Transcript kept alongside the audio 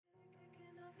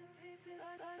Three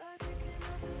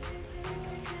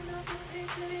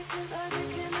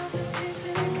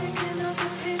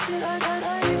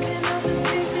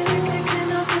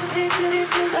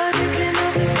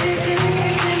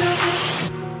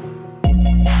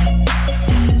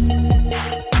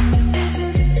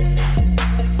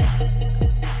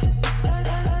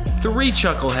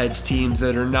Chuckleheads teams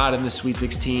that are not in the Sweet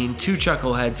 16. Two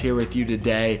Chuckleheads here with you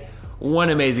today. One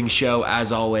amazing show,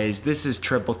 as always. This is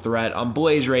Triple Threat on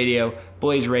Blaze Radio,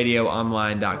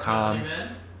 blazeradioonline.com.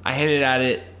 I hinted at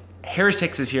it. Harris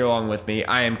Hicks is here along with me.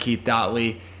 I am Keith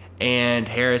Dotley. And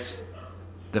Harris,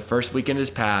 the first weekend has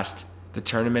passed. The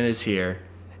tournament is here.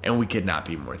 And we could not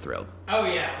be more thrilled.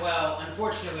 Oh, yeah. Well,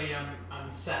 unfortunately, I'm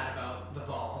sad about the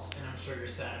Vols. And I'm sure you're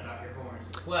sad about your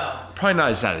Horns as well. Probably not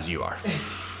as sad as you are.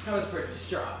 I was pretty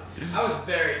distraught. I was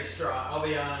very distraught. I'll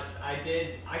be honest. I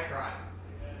cried.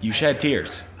 You shed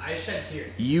tears. I shed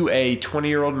tears. You, a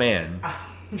 20-year-old man,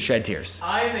 shed tears.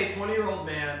 I am a 20-year-old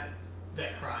man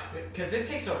that cries. Because it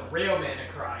takes a real man to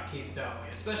cry, Keith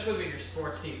Dotley, especially when your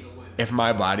sports teams lose. If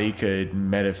my body could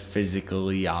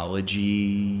metaphysically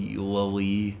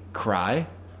cry,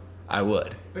 I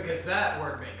would. Because that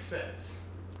word makes sense.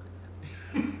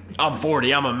 I'm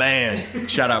 40, I'm a man.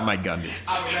 Shout out Mike Gundy.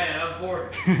 I'm a man, I'm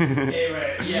 40.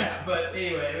 Anyway,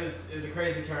 it was a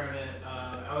crazy tournament.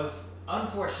 I was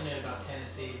unfortunate about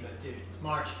Tennessee, but dude, it's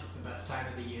March, it's the best time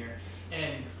of the year.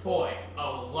 And boy,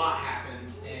 a lot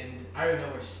happened, and I don't know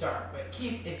where to start. But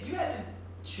Keith, if you had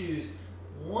to choose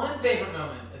one favorite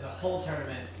moment of the whole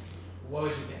tournament, what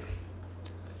would you pick?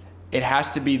 It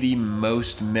has to be the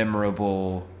most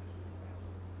memorable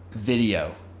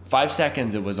video. 5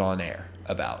 seconds it was on air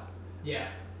about. Yeah,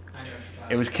 I know what you're talking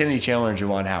about. It was Kennedy Chandler and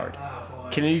Juwan Howard. Oh, boy.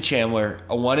 Kennedy Chandler,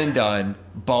 a one and done,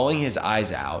 bawling his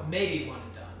eyes out. Maybe one and done.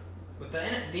 But the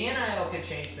NIL could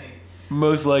change things.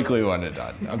 Most likely one and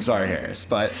done. I'm sorry, Harris.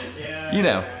 But,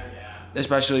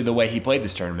 especially the way he played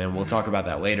this tournament. We'll talk about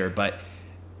that later. But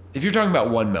if you're talking about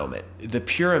one moment, the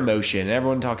pure emotion, and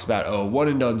everyone talks about, one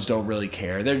and dones don't really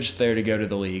care. They're just there to go to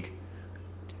the league.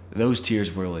 Those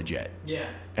tears were legit. Yeah.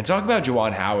 And talk about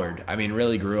Juwan Howard. I mean,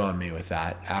 really grew on me with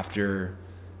that after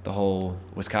the whole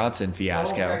Wisconsin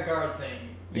fiasco. The whole red guard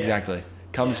thing. Exactly. Yes.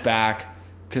 Comes back,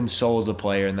 consoles a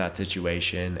player in that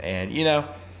situation. And,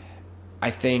 I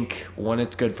think, one,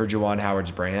 it's good for Juwan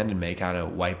Howard's brand and may kind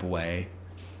of wipe away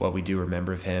what we do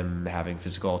remember of him having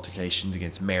physical altercations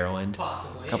against Maryland.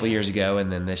 Possibly. A couple years ago,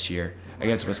 and then this year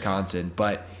against Wisconsin.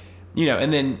 But,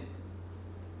 and then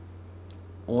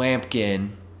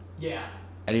Lampkin. Yeah.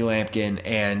 Eddie Lampkin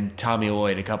and Tommy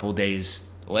Lloyd a couple days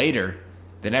later,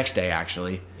 the next day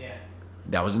actually. Yeah.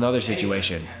 That was another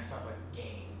situation. Eddie had himself a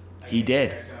game. He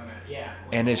did. Arizona. Yeah.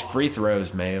 And his free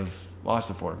throws may have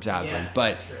lost it for him, sadly. Yeah,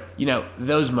 but, that's true.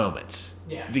 Those moments,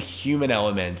 the human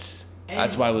elements,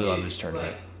 that's why we love this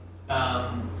tournament.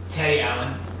 Teddy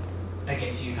Allen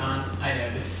against UConn. I know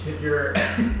this is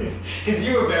because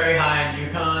you were very high on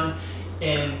UConn,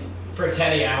 and for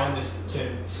Teddy Allen just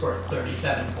to score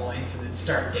 37 points and then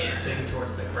start dancing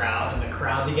towards the crowd and the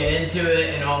crowd to get into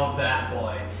it and all of that,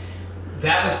 boy,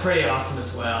 that was pretty awesome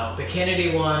as well. The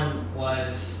Kennedy one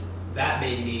that's what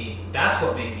made me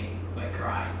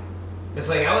cry. It's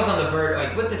I was on the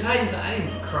verge, with the Titans, I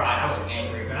didn't cry, I was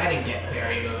angry, but I didn't get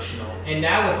very emotional. And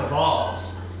now with the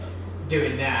Vols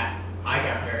doing that, I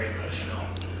got very emotional.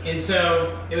 And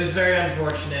so it was very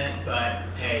unfortunate, but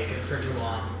hey, good for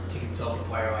Juwan to consult a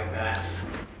player like that.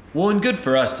 Well, and good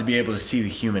for us to be able to see the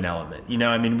human element.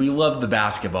 We love the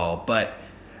basketball, but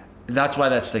that's why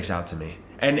that sticks out to me.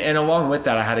 And along with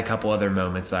that, I had a couple other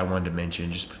moments that I wanted to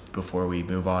mention just before we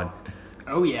move on.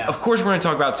 Oh, yeah. Of course, we're going to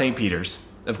talk about St. Peter's.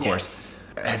 Of course.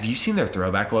 Yes. Have you seen their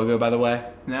throwback logo, by the way?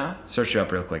 No. Search it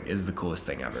up real quick. It's the coolest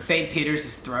thing ever. St.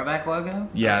 Peter's throwback logo?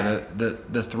 Yeah,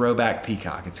 the throwback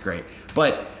peacock. It's great.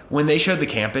 But when they showed the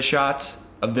campus shots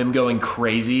of them going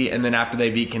crazy, and then after they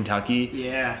beat Kentucky,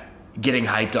 getting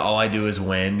hyped to All I Do Is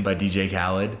Win by DJ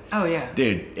Khaled. Oh, yeah.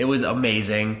 Dude, it was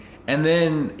amazing. And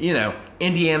then,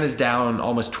 Indiana's down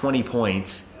almost 20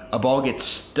 points. A ball gets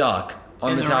stuck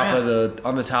on the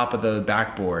top of the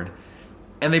backboard.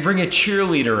 And they bring a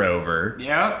cheerleader over.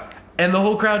 Yep. And the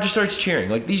whole crowd just starts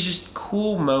cheering. These just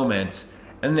cool moments.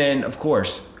 And then, of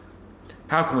course,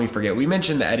 how can we forget? We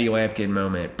mentioned the Eddie Lampkin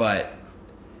moment, but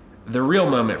the real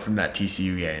moment from that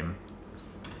TCU game,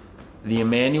 the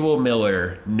Emmanuel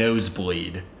Miller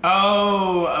nosebleed.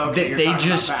 Oh, okay. They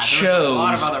just chose. There's a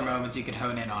lot of other moments you could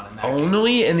hone in on in that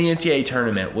only game. In the NCAA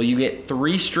tournament will you get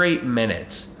 3 straight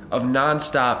minutes of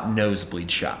nonstop nosebleed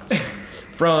shots.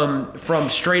 From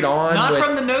straight on. Not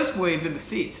from the nosebleeds in the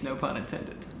seats, no pun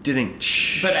intended.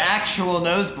 But actual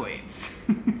nosebleeds.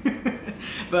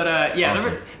 But yeah,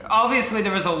 Awesome. obviously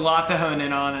there was a lot to hone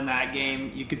in on in that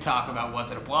game. You could talk about,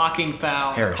 was it a blocking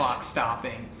foul, Harris. clock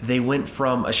stopping? They went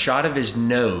from a shot of his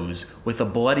nose with a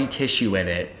bloody tissue in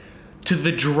it to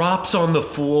the drops on the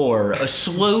floor, a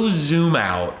slow zoom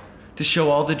out to show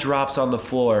all the drops on the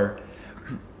floor,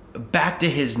 back to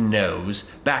his nose,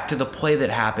 back to the play that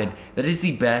happened. That is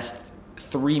the best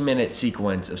 3-minute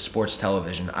sequence of sports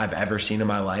television I've ever seen in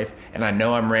my life, and I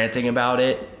know I'm ranting about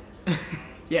it,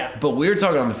 Yeah. but we were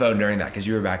talking on the phone during that because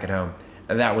you were back at home,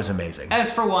 and that was amazing.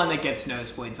 As for one that gets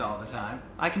nosebleeds all the time,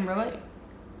 I can relate.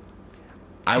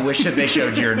 I wish that they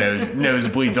showed your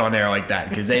nosebleeds on air like that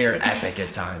because they are epic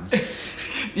at times.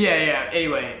 Yeah.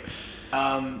 Anyway,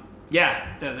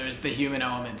 there's the human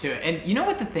element to it. And you know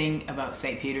what the thing about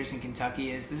St. Peter's in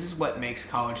Kentucky is? This is what makes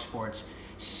college sports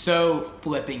so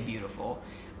flipping beautiful.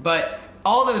 But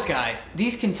all those guys,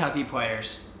 these Kentucky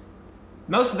players,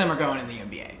 most of them are going to the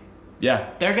NBA.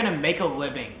 Yeah. They're going to make a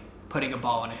living putting a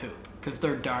ball in a hoop because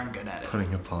they're darn good at it.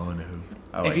 Putting a ball in a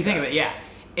hoop. If you think of it, yeah.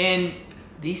 And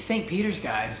these St. Peter's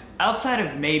guys, outside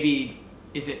of maybe,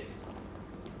 is it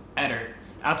Eddard?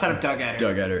 Outside of Doug Eddard.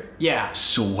 Doug Eddard. Yeah.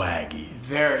 Swaggy.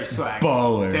 Very swaggy.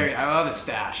 Baller. I love his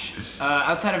stash.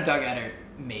 Outside of Doug Eddard,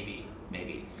 maybe.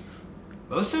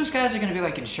 Most of those guys are going to be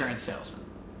like insurance salesmen,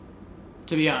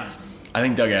 to be honest. I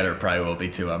think Doug Eddard probably will be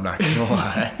too, I'm not going to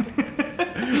lie.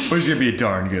 But he's going to be a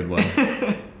darn good one.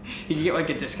 You can get like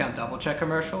a discount double check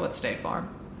commercial at State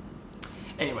Farm.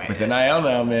 Anyway. With an NIL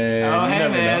now, man. Oh, You hey,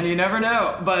 never man, know. you never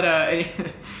know. But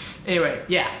anyway,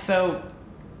 yeah, so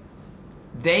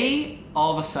they,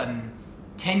 all of a sudden,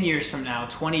 10 years from now,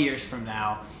 20 years from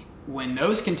now, when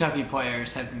those Kentucky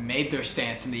players have made their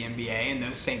stance in the NBA and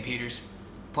those St. Peter's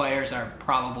players are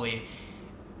probably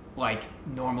like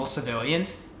normal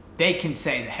civilians, they can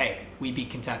say that, hey, we beat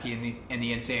Kentucky in the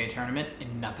NCAA tournament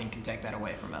and nothing can take that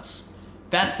away from us.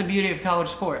 That's the beauty of college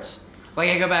sports. Like,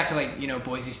 I go back to,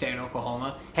 Boise State,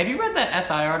 Oklahoma. Have you read that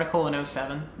SI article in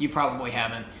 2007? You probably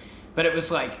haven't. But it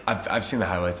was like... I've seen the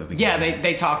highlights of the Yeah, game.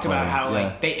 they talked about how,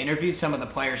 yeah. they interviewed some of the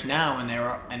players now,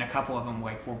 and a couple of them,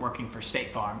 were working for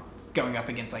State Farm, going up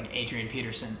against, Adrian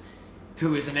Peterson,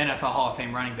 who is an NFL Hall of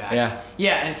Fame running back. Yeah.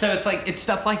 Yeah, and so it's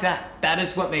stuff like that. That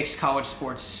is what makes college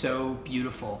sports so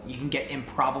beautiful. You can get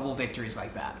improbable victories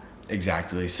like that.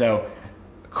 Exactly. So,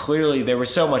 clearly, there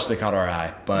was so much that caught our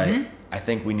eye, but I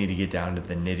think we need to get down to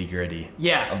the nitty-gritty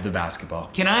of the basketball.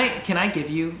 Can I give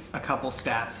you a couple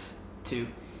stats, too,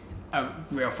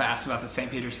 real fast about the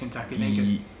St. Peter's, Kentucky thing?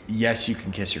 'Cause Yes, you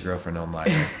can kiss your girlfriend online.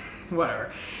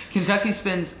 whatever. Kentucky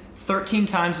spends 13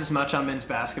 times as much on men's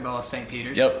basketball as St.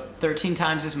 Peter's. Yep. 13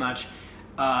 times as much.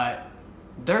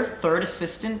 Their third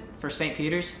assistant for St.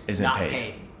 Peter's Isn't not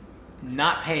paid.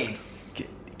 Not paid.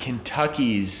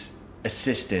 Kentucky's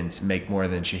assistants make more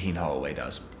than Shaheen Holloway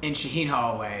does. And Shaheen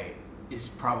Holloway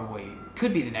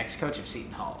could be the next coach of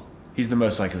Seton Hall. He's the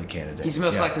most likely candidate. He's the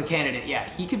most likely candidate, yeah.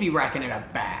 He could be racking in a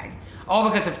bag. All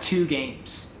because of 2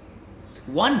 games.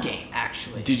 1 game,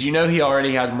 actually. Did you know he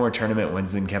already has more tournament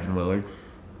wins than Kevin Willard?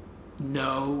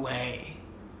 No way.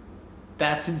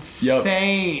 That's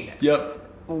insane. Yep.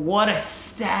 What a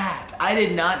stat. I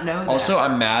did not know that. Also,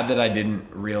 I'm mad that I didn't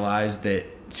realize that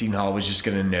Seton Hall was just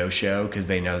going to no-show because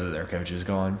they know that their coach is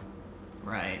gone.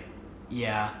 Right.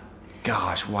 Yeah.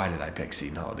 Gosh, why did I pick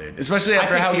Seton Hall, dude? Especially I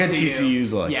after picked how good TCU.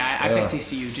 TCU's look. Yeah, I picked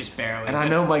TCU just barely. And I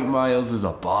know Mike Miles is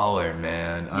a baller,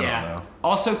 man. I don't know.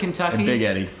 Also, Kentucky. And Big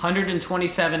Eddie.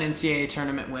 127 NCAA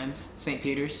tournament wins. St.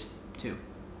 Peter's, 2.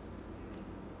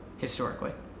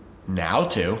 Historically. Now,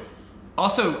 too.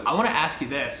 Also, I want to ask you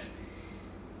this.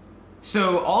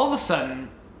 So, all of a sudden,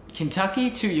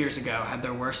 Kentucky 2 years ago had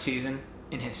their worst season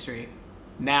in history.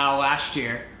 Now, last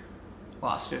year,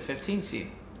 lost to a 15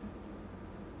 seed.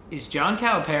 Is John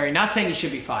Calipari, not saying he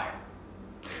should be fired.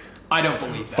 I don't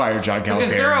believe that. Fire John Calipari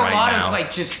Because there are a lot now.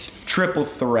 of, just... Triple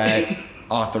threat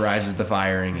authorizes the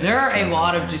firing. There are a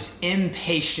lot of just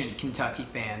impatient Kentucky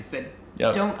fans that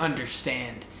don't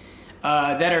understand,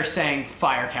 that are saying,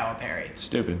 fire Calipari.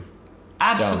 Stupid.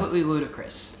 Absolutely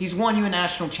ludicrous. He's won you a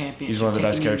national championship. He's one of the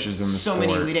best taking coaches in the so sport.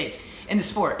 many Elite Eights. In the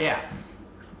sport, yeah.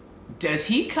 Does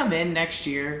he come in next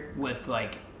year with,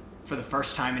 for the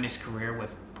first time in his career,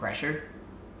 with pressure?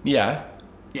 Yeah.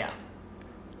 Yeah.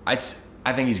 I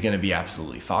think he's going to be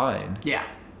absolutely fine. Yeah.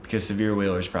 Because Severe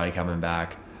Wheeler's probably coming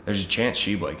back. There's a chance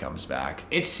Sheboy comes back.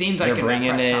 It seemed like in that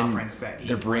press conference that he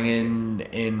they're bringing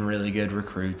in really good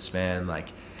recruits, man.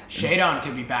 Shadon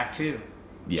could be back too.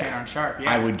 Yeah. Shadon Sharp,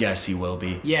 yeah. I would guess he will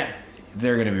be. Yeah.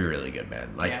 They're going to be really good, man.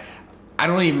 I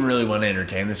don't even really want to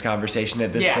entertain this conversation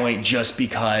at this point just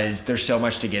because there's so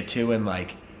much to get to, and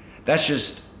that's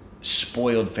just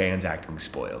spoiled fans acting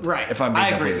spoiled. Right. If I'm being I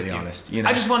agree completely with you. honest. You know?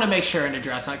 I just want to make sure and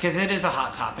address on it because it is a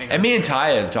hot topic. And me and Ty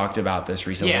have talked about this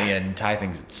recently, Yeah. and Ty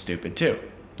thinks it's stupid too.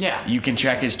 Yeah. You can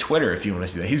check his Twitter if you want to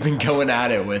see that. He's been going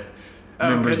at it with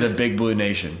members goodness. of Big Blue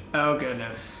Nation. Oh,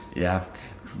 goodness. Yeah.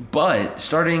 But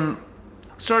starting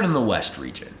in the West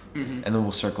region, Mm-hmm. and then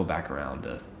we'll circle back around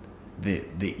to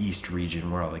the East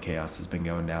region where all the chaos has been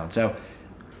going down. So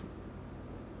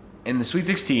in the Sweet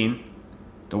 16,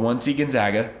 the 1 seed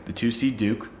Gonzaga, the 2 seed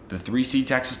Duke, the 3 seed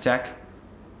Texas Tech,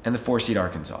 and the 4 seed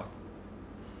Arkansas.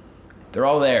 They're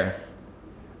all there,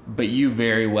 but you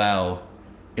very well,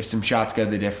 if some shots go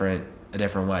a different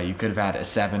way, you could have had a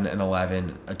 7, an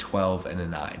 11, a 12, and a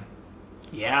 9.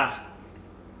 Yeah.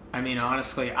 I mean,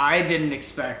 honestly, I didn't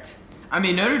expect. I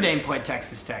mean, Notre Dame played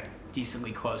Texas Tech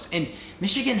decently close, and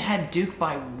Michigan had Duke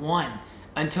by 1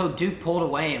 until Duke pulled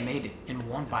away and made it and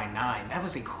won by 9. That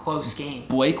was a close game.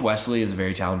 Blake Wesley is a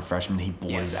very talented freshman. He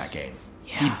blew Yes. that game.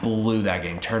 Yeah. He blew that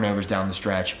game. Turnovers down the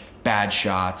stretch, bad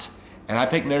shots. And I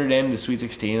picked Notre Dame to Sweet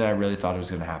 16, and I really thought it was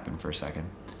going to happen for a second.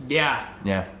 Yeah.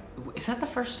 Yeah. Is that the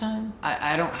first time?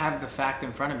 I don't have the fact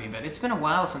in front of me, but it's been a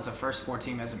while since a first 4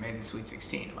 team hasn't made the Sweet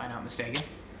 16. Am I not mistaken?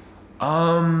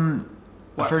 A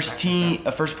We'll have first to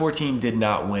fact check 4 team did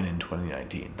not win in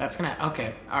 2019. That's gonna.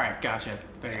 Okay. All right. Gotcha.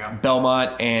 There you go.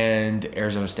 Belmont and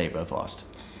Arizona State both lost.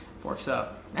 Forks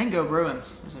up. And go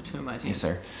Bruins. Those are 2 of my teams. Yes,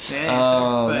 sir. Yeah, yes,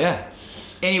 sir. But Yeah.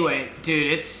 Anyway,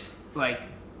 dude, it's like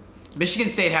Michigan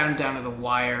State had them down to the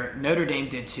wire. Notre Dame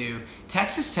did too.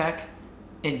 Texas Tech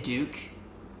and Duke.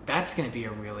 That's gonna be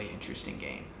a really interesting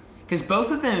game because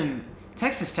both of them.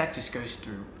 Texas Tech just goes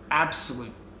through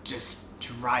absolute just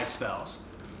dry spells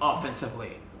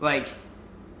offensively. Like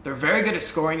they're very good at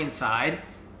scoring inside,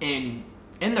 and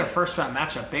in their first round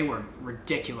matchup they were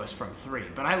ridiculous from 3.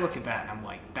 But I look at that and I'm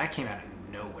like, that came out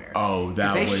of nowhere. Oh, 'Cause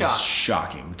that they was shot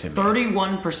shocking to me.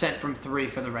 31% from 3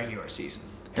 for the regular season.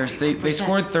 They 31%.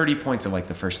 scored 30 points in like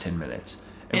the first 10 minutes.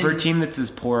 And for a team that's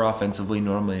as poor offensively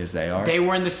normally as they are, They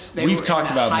were in this. They we've were talked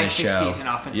in the about in high this 60s show. in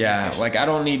offensive Yeah, efficiency. like I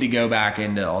don't need to go back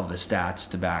into all the stats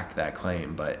to back that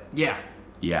claim, but Yeah.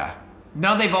 yeah,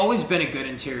 Now they've always been a good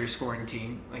interior scoring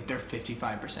team. Like they're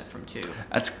 55% from 2.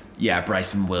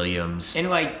 Bryson Williams, And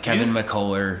like Kevin Duke,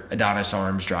 McCullough, Adonis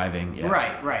Arms driving. Yeah.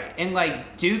 right. And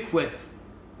like Duke with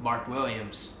Mark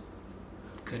Williams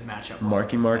could match up. well Marky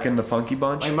against Mark that. and the Funky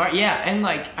Bunch. Yeah, and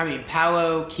like I mean,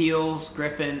 Paolo, Keels,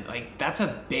 Griffin, like that's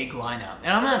a big lineup.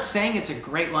 And I'm not saying it's a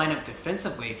great lineup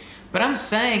defensively, but I'm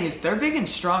saying is they're big and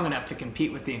strong enough to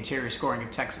compete with the interior scoring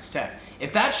of Texas Tech.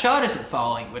 If that shot isn't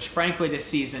falling, which frankly this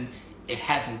season it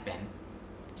hasn't been,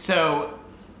 so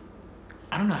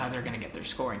I don't know how they're going to get their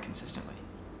scoring consistently.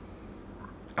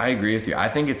 I agree with you. I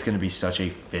think it's going to be such a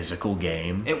physical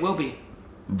game. It will be.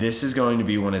 This is going to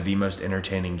be one of the most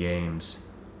entertaining games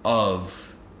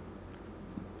of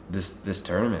this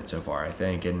tournament so far, I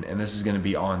think. And this is going to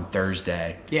be on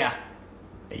Thursday. Yeah.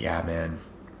 Yeah, man.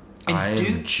 And I am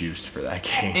Duke- juiced for that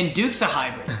game. And Duke's a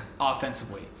hybrid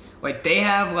offensively. Like they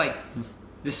have like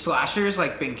the slashers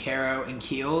like Bencaro and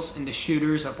Keels, and the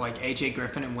shooters of like AJ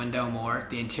Griffin and Wendell Moore.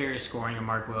 The interior scoring of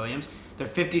Mark Williams. They're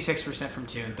 56% from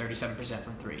 2 and 37%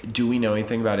 from 3. Do we know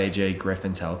anything about AJ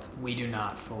Griffin's health? We do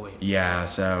not fully. Yeah,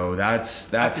 so that's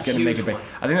That's a going to make a huge big. one.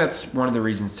 I think that's one of the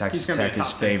reasons Texas gonna be a Tech is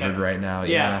top 10 favored pick. right now.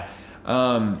 Yeah.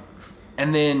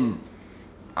 And then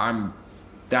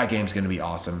that game's going to be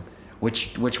awesome.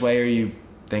 Which way are you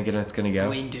thinking it's going to go?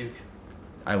 Lean Duke.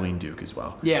 I lean Duke as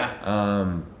well.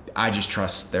 Yeah. I just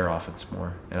trust their offense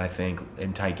more, and I think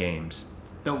in tight games,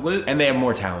 The and they have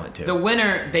more talent too. the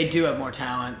winner, they do have more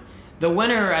talent. The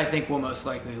winner, I think, will most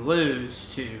likely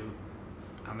lose to,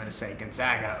 I'm going to say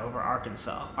Gonzaga over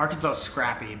Arkansas. Arkansas is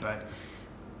scrappy, but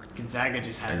Gonzaga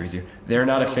just I agree with has. you. They're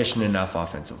not no efficient wins. enough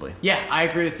offensively. Yeah, I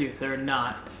agree with you. They're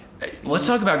not. Let's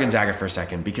talk about Gonzaga for a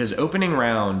second, because opening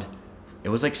round, it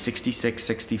was like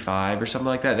 66-65 or something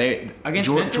like that. Against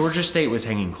Memphis? Georgia State was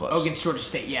hanging close. Oh, against Georgia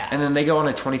State, yeah. And then they go on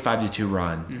a 25-2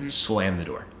 run, slam the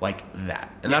door like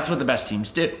that, and that's what the best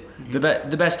teams do.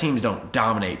 The best teams don't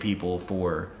dominate people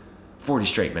for 40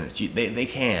 straight minutes. They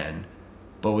can,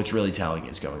 but what's really telling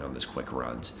is going on those quick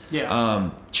runs. Yeah.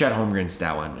 Chet Holmgren's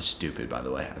stat line was stupid, by the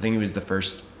way. I think he was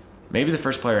maybe the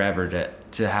first player ever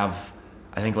to have,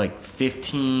 I think like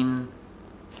 15,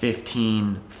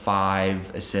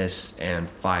 5 assists, and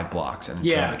 5 blocks in a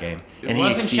tournament game. And It he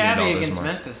wasn't exceeded all shabby those against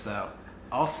marks. Memphis, though.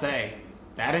 I'll say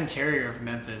that interior of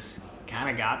Memphis kind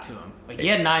of got to him. Like he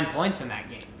had 9 points in that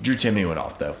game. Drew Timme went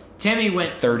off though. Timmy went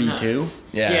 32? nuts.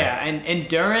 Yeah. Yeah, and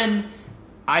Duren,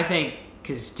 I think,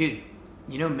 because dude,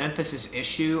 you know Memphis's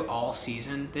issue all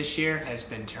season this year has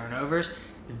been turnovers.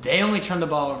 They only turned the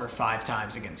ball over 5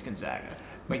 times against Gonzaga.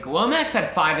 Like, Lomax had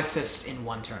 5 assists in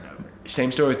 1 turnover.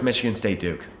 Same story with Michigan State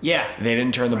Duke. Yeah. They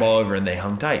didn't turn the ball over and they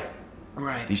hung tight.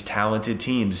 Right. These talented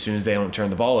teams, as soon as they don't turn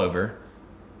the ball over,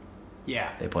 Yeah.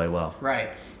 they play well. Right.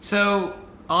 So,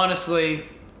 honestly,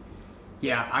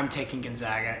 yeah, I'm taking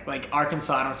Gonzaga. Like,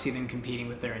 Arkansas, I don't see them competing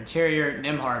with their interior.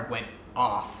 Nembhard went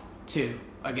off, too,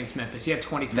 against Memphis. He had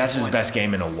 23 That's points. his best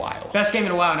game in a while. Best game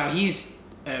in a while. Now, he's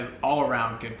an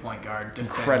all-around good point guard.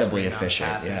 Defends, Incredibly rebounds, efficient,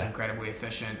 passes, yeah. incredibly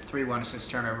efficient. 3-1 assist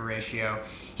turnover ratio.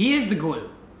 He is the glue.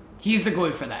 He's the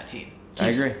glue for that team. I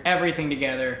Keeps agree. everything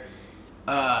together.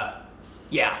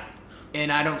 Yeah.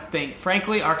 And I don't think,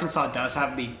 frankly, Arkansas does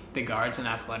have the guards and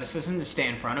athleticism to stay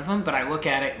in front of them, but I look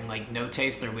at it and, like,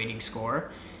 Notae's their leading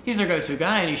scorer. He's their go-to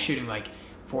guy, and he's shooting, like,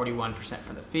 41%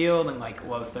 from the field and, like,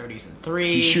 low 30s and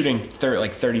 3. He's shooting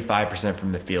 35%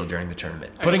 from the field during the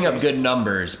tournament. you Putting up serious? good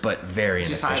numbers, but very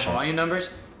Just inefficient. high volume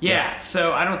numbers. Yeah,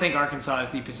 so I don't think Arkansas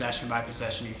has the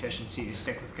possession-by-possession efficiency to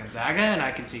stick with Gonzaga, and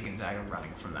I can see Gonzaga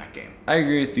running from that game. I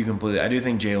agree with you completely. I do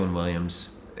think Jalen Williams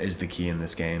is the key in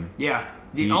this game. Yeah,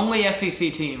 the only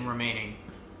SEC team remaining,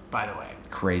 by the way.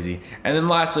 Crazy. And then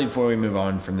lastly, before we move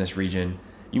on from this region,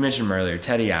 you mentioned him earlier,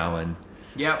 Teddy Allen.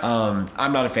 Yep.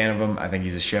 I'm not a fan of him. I think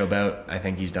he's a showboat. I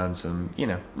think he's done some,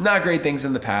 not great things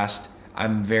in the past.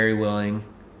 I'm very willing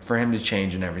for him to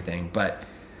change and everything, but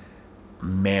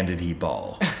man, did he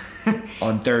ball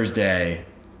on Thursday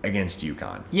against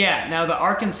UConn. Yeah, now the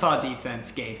Arkansas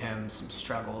defense gave him some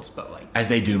struggles, but like... As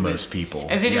they do most people.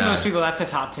 As they do most people, that's a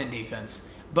top 10 defense.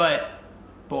 But,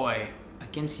 boy,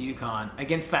 against UConn,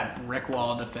 against that brick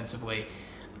wall defensively,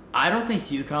 I don't think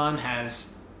UConn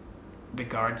has the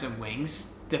guards and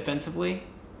wings defensively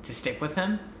to stick with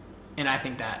him, and I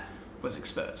think that was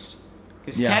exposed.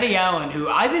 Because Teddy Allen, who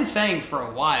I've been saying for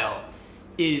a while,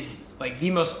 is like the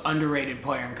most underrated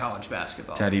player in college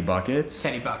basketball. Teddy Buckets.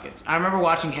 Teddy Buckets. I remember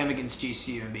watching him against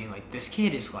GCU and being like, this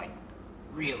kid is like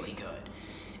really good.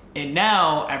 And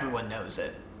now everyone knows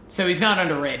it. So he's not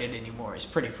underrated anymore. He's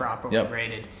pretty properly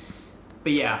rated.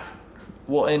 But yeah.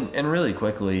 Well, and really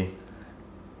quickly,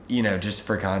 just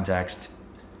for context,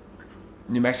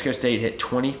 New Mexico State hit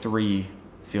 23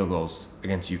 field goals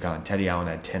against UConn. Teddy Allen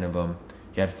had 10 of them.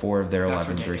 He had 4 of their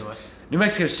 11 threes. New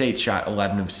Mexico State shot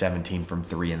 11 of 17 from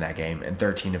 3 in that game and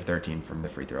 13 of 13 from the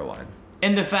free throw line.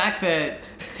 And the fact that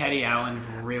Teddy Allen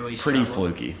really struggled.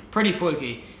 Pretty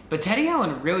fluky. But Teddy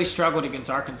Allen really struggled against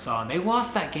Arkansas, and they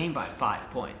lost that game by 5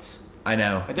 points. I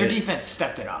know. But their defense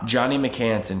stepped it up. Johnny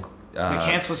McCants and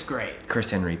McCants was great.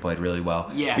 Chris Henry played really well.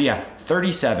 Yeah. But yeah,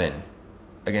 37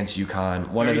 against UConn.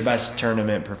 One of the best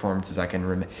tournament performances I can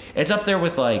remember. It's up there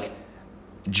with like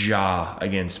Ja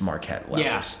against Marquette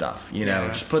level stuff.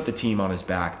 Just put the team on his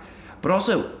back. But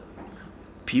also,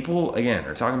 people, again,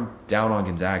 are talking down on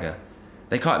Gonzaga.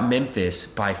 They caught Memphis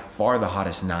by far the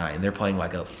hottest 9. They're playing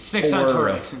like a 6 on 4 or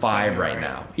Torrey 5 right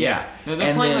now. Yeah. No,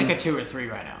 they're playing like a 2 or 3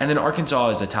 right now. And then Arkansas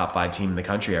is a top 5 team in the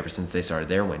country ever since they started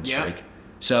their win streak.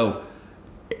 So,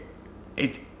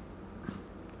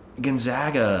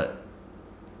 Gonzaga,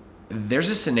 there's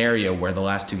a scenario where the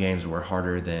last 2 games were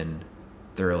harder than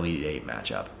their Elite 8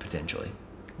 matchup, potentially.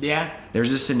 Yeah.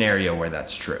 There's a scenario where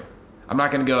that's true. I'm not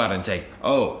going to go out and say,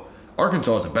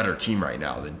 Arkansas is a better team right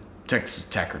now than Texas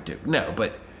Tech or Duke. No,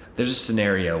 but there's a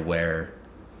scenario where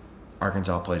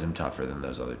Arkansas plays them tougher than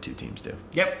those other 2 teams do.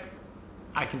 Yep.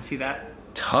 I can see that.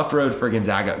 Tough road for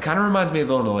Gonzaga. Kind of reminds me of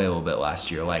Illinois a little bit last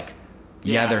year. Like,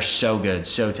 they're so good,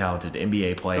 so talented,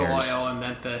 NBA players. The Loyola and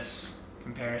Memphis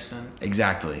comparison.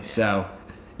 Exactly. So,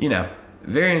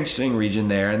 very interesting region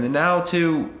there. And then now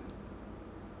to,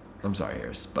 I'm sorry,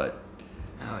 Harris, but.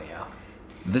 Oh, yeah.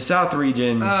 The South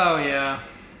region. Oh, yeah.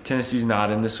 Tennessee's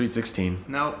not in the Sweet 16.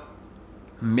 Nope.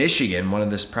 Michigan, one of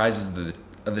the surprises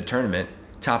of the tournament,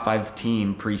 top 5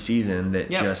 team preseason that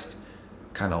just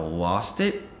kind of lost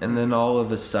it and then all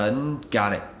of a sudden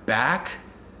got it back.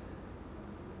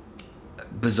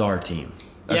 Bizarre team.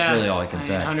 That's really all I can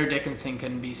say. Hunter Dickinson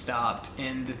couldn't be stopped.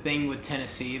 And the thing with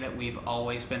Tennessee that we've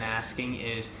always been asking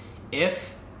is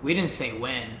if, we didn't say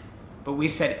when, but we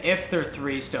said if their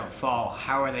threes don't fall,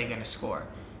 how are they going to score?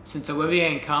 Since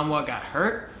Olivier Nkamhoua got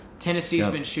hurt, Tennessee's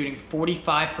been shooting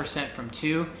 45% from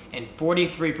 2 and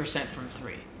 43% from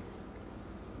 3.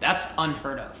 That's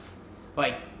unheard of.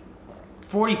 Like,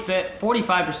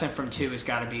 45% from 2 has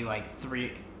got to be like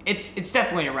 3. It's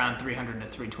definitely around 300 to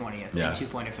 320 at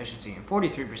 2-point efficiency, and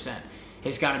 43%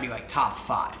 has got to be like top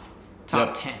 5,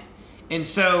 top 10. And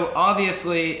so,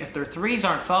 obviously, if their threes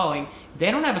aren't falling, they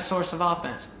don't have a source of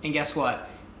offense. And guess what?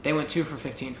 They went 2 for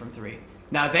 15 from 3.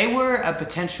 Now, they were a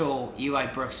potential Eli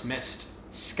Brooks missed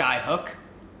sky hook.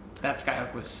 That sky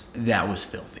hook was... That was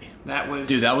filthy. That was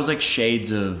Dude, that was like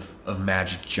shades of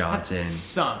Magic Johnson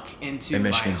sunk into in my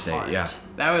Michigan State. heart. Yeah,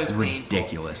 That was painful.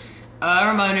 ridiculous. It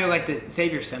reminded me of like the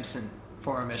Xavier Simpson,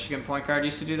 former Michigan point guard,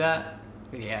 used to do that.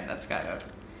 But yeah, that Sky Hook.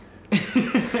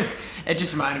 It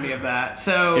just reminded me of that.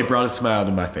 So It brought a smile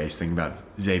to my face thinking about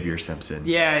Xavier Simpson.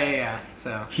 yeah.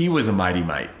 So He was a mighty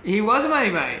mite. he was a mighty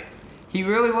mite. He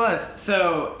really was.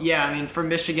 So yeah, I mean, for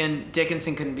Michigan,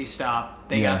 Dickinson couldn't be stopped.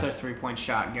 They Yeah. got their 3-point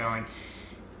shot going.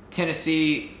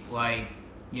 Tennessee, like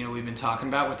we've been talking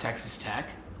about with Texas Tech,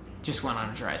 just went on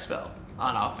a dry spell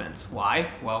on offense. Why?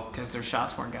 Well, because their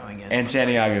shots weren't going in. And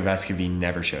Santiago Vescovi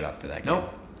never showed up for that game.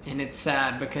 Nope. And it's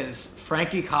sad because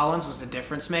Frankie Collins was a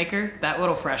difference maker. That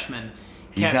little freshman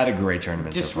He's kept had a great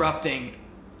tournament. disrupting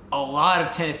a lot of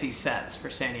Tennessee sets for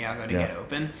Santiago to Yeah. get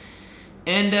open.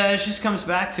 And it just comes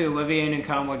back to Olivier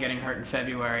Nkamwa getting hurt in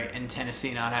February and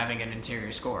Tennessee not having an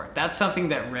interior scorer. That's something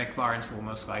that Rick Barnes will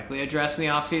most likely address in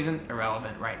the offseason.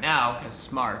 Irrelevant right now because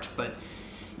it's March. But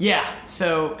yeah,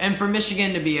 so, and for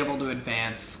Michigan to be able to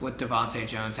advance with Devontae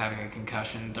Jones having a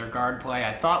concussion, their guard play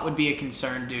I thought would be a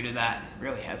concern due to that. It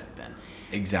really hasn't been.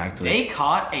 Exactly. They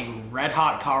caught a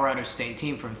red-hot Colorado State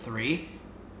team from 3,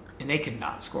 and they could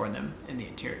not score them in the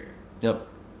interior. Yep.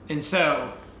 And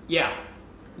so, yeah.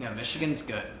 No, Michigan's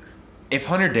good. If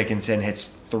Hunter Dickinson hits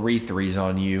 3 threes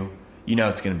on you, you know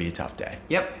it's going to be a tough day.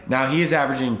 Yep. Now, he is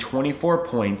averaging 24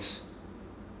 points,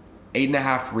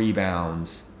 8.5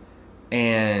 rebounds,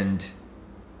 and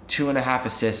 2.5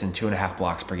 assists and 2.5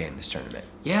 blocks per game this tournament.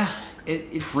 Yeah.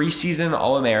 It's Preseason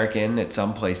All-American at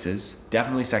some places.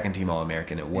 Definitely second-team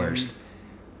All-American at worst.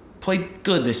 Played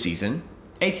good this season.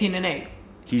 18-8.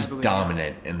 He's I believe,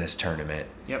 dominant in this tournament.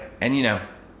 Yep. And,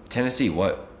 Tennessee,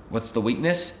 what's the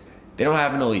weakness? They don't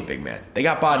have an elite big man. They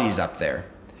got bodies up there.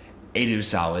 Adu's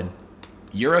solid.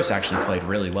 Euros actually played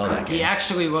really well that game. He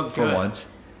actually looked for good. once.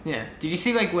 Yeah. Did you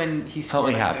see when he scored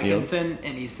Huntley Hatfield. Dickinson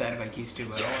and he said he's too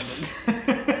little? Yes.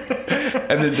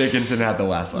 And then Dickinson had the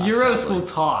last laugh. Euros sadly. will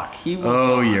talk. He will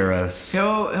Oh, talk. Euros.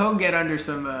 He'll get under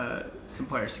some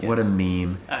players' skins. What a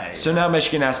meme. So now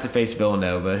Michigan has to face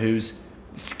Villanova, who's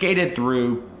skated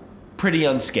through pretty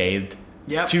unscathed.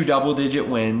 Yep. 2 double-digit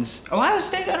wins. Ohio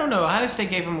State, I don't know. Ohio State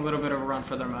gave them a little bit of a run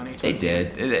for their money. They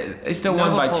did. They still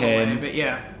won by 10. But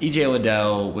yeah. EJ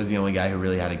Liddell was the only guy who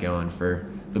really had it going for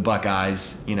the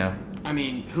Buckeyes, I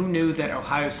mean, who knew that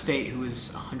Ohio State, who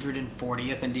is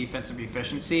 140th in defensive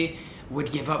efficiency,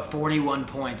 would give up 41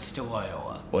 points to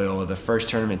Loyola? Loyola, the first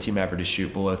tournament team ever to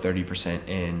shoot below 30%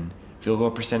 in field goal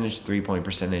percentage, 3-point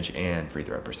percentage, and free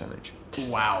throw percentage.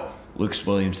 Wow. Lucas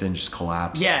Williamson just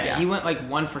collapsed. Yeah, he went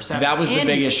 1 for 7. That was the And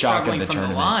he biggest shock of struggling the from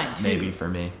tournament, the line, too. maybe for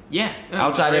me. Yeah.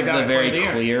 Outside of the very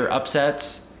clear. clear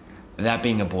upsets, that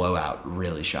being a blowout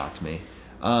really shocked me.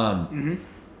 I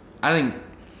think,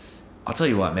 I'll tell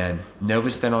you what, man.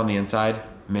 Nova's thin on the inside.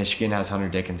 Michigan has Hunter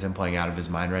Dickinson playing out of his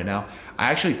mind right now. I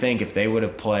actually think if they would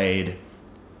have played,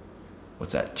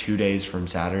 2 days from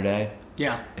Saturday?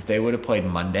 Yeah. If they would have played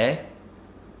Monday,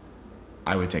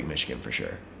 I would take Michigan for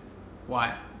sure.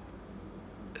 Why?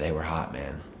 They were hot,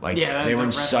 man. Yeah, they were they're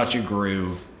in such a red hot.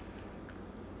 groove.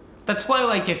 That's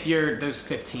why, if you're those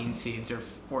 15 seeds or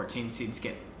 14 seeds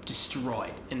get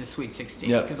destroyed in the Sweet 16,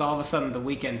 Yep. because all of a sudden the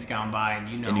weekend's gone by and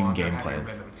you And you can longer game have your plan.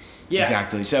 rhythm. Yeah,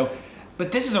 Exactly. So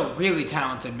But this is a really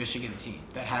talented Michigan team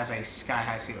that has a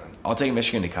sky-high ceiling. I'll take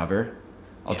Michigan to cover.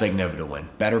 I'll take Nova to win.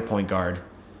 Better point guard,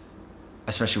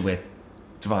 especially with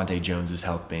Devontae Jones'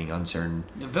 health being uncertain.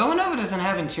 The Villanova doesn't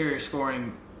have interior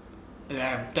scoring.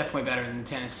 They're definitely better than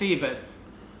Tennessee, but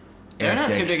they're Eric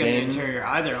not too big in the Dixon. interior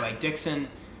either. Like Dixon,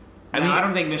 I I mean-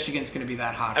 don't think Michigan's going to be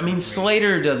that hot. I from mean, three.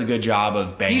 Slater does a good job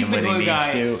of banging He's the winning glue these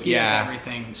guy. two. He does yeah.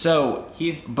 everything. So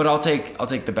He's. but I'll take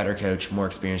the better coach, more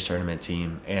experienced tournament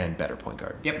team, and better point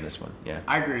guard Yep. in this one. Yeah.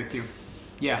 I agree with you.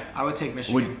 Yeah, I would take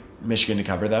Michigan. Would Michigan to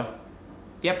cover though?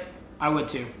 Yep, I would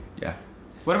too. Yeah.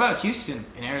 What about Houston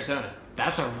in Arizona?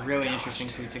 That's a really interesting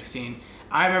Sweet 16.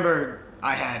 I remember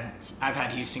I've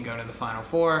had Houston go to the Final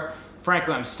Four.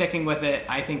 Frankly, I'm sticking with it.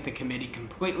 I think the committee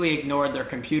completely ignored their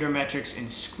computer metrics and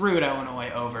screwed Illinois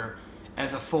over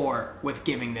as a 4 with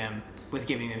giving them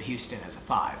Houston as a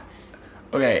 5.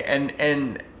 Okay,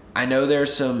 and I know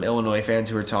there's some Illinois fans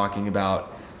who are talking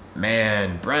about,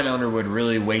 man, Brett Underwood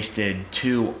really wasted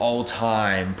 2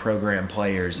 all-time program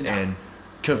players, No. and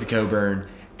Kofi Coburn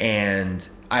and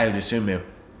Ayo Dosunmu.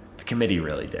 The committee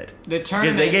really did. The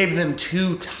tournament, Because they gave them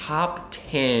 2 top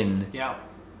 10 yeah,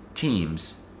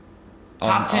 teams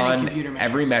Top 10 in on computer metrics.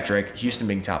 every metric, Houston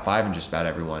being top 5 in just about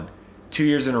everyone. 2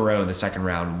 years in a row in the second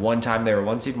round. One time they were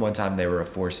 1 seed, one time they were a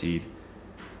 4 seed.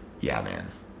 Yeah, man.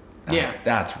 Yeah.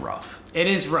 That's rough. it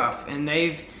is rough, and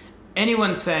they've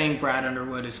anyone saying Brad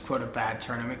Underwood is, quote, a bad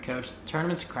tournament coach, the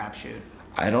tournament's a crapshoot.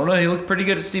 I don't know. He looked pretty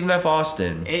good at Stephen F.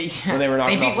 Austin when they were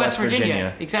knocking They beat off West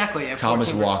Virginia. Exactly. Thomas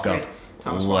 14 versus Walkup. 3.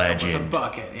 Thomas Walkup was a Legend.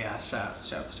 bucket. Yeah, shouts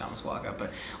to Thomas Walkup.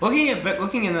 But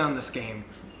looking in on this game,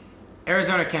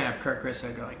 Arizona can't have Kirk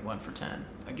Rissa going 1 for 10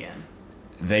 again.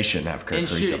 They shouldn't have Kirk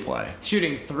Rissa play.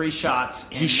 Shooting 3 shots.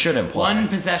 He shouldn't play. 1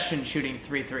 possession shooting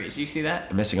 3 threes. You see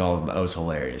that? Missing all of them. That was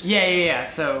hilarious. Yeah.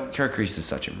 So Kirk Rissa is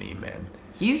such a meme, man.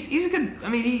 he's a good. I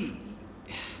mean,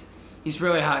 he's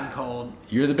really hot and cold.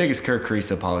 You're the biggest Kirk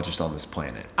Rissa apologist on this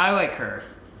planet. I like Kerr.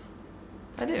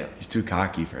 I do. He's too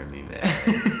cocky for me,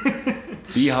 man.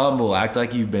 Be humble. Act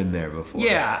like you've been there before.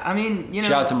 Yeah, I mean, you know.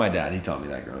 Shout out to my dad. He taught me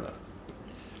that growing up.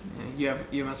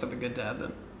 You must have a good dad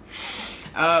then.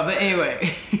 But anyway.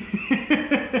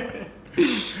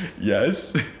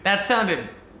 Yes. That sounded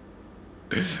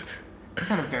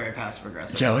very passive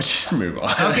aggressive. Yeah, let's just move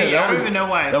on. Okay, I don't even know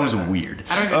why I said that. That was weird.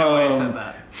 I don't even know why I said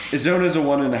that. Arizona's a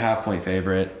 1.5 point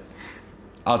favorite.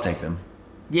 I'll take them.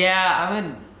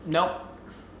 Yeah, nope.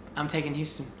 I'm taking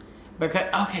Houston.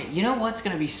 Because okay, you know what's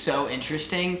gonna be so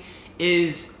interesting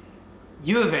is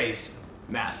U of A's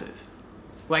massive.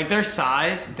 Like their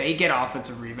size, they get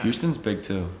offensive rebounds. Houston's big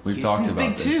too. We've Houston's talked about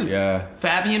big this. too. Yeah.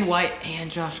 Fabian White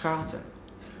and Josh Carlton.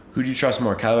 Who do you trust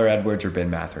more, Kyler Edwards or Ben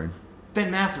Mathurin?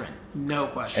 Ben Mathurin, no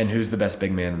question. And who's the best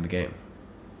big man in the game?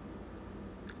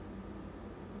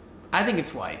 I think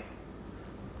it's White.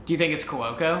 Do you think it's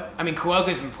Koloko? I mean,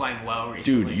 Koloko's been playing well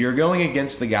recently. Dude, you're going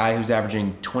against the guy who's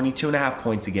averaging 22.5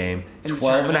 points a game, In the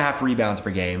 12.5 rebounds per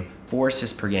game, 4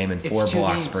 assists per game, and 4 It's 2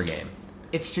 blocks games. per game.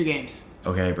 It's 2 games.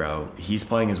 Okay, bro. He's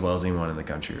playing as well as anyone in the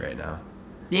country right now.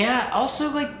 Yeah, also,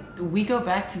 like, we go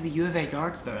back to the U of A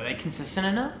guards, though. Are they consistent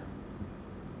enough?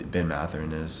 Ben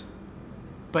Mathurin is.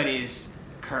 But is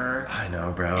Kerr... I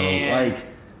know, bro. And like,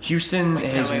 Houston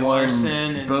has Kelly won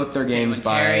Larson and both their games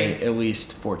Dalen by Terry. at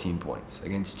least 14 points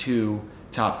against 2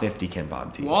 top 50 Ken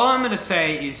Bomb teams. Well, all I'm going to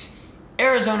say is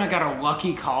Arizona got a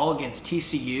lucky call against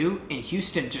TCU, and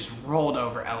Houston just rolled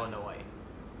over Illinois.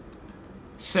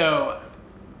 So,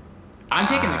 I'm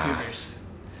taking the Cougars.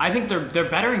 I think they're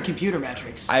better in computer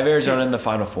metrics. I have Arizona in the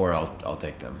Final Four. I'll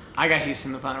take them. I got Houston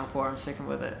in the Final Four. I'm sticking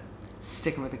with it.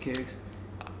 Sticking with the Cougs.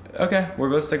 Okay, we're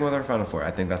both sticking with our Final Four.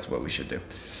 I think that's what we should do.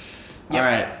 Yep. All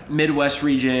right, Midwest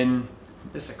region.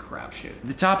 This is a crapshoot.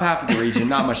 The top half of the region,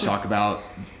 not much to talk about.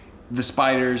 The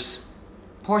Spiders,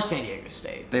 Poor San Diego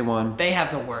State. they won. They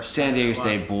have the worst. San Diego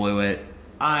tournament State luck. blew it.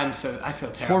 I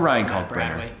feel terrible. Poor Ryan for Matt Kalkbrenner.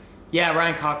 Bradley. Yeah,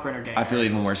 Ryan Kalkbrenner getting I feel hurt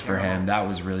even is worse for terrible. him. That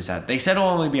was really sad. They said he'll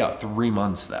only be out 3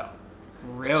 months, though.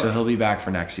 Really? So he'll be back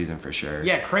for next season for sure.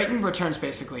 Yeah, Creighton returns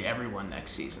basically everyone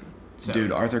next season. So.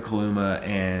 Dude, Arthur Kaluma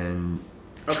and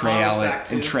O'Connell's back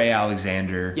too. Trey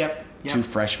Alexander. Yep. 2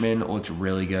 freshmen looked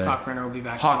really good. Kalkbrenner will be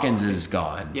back. Hawkins too. is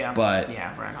gone. Yeah. But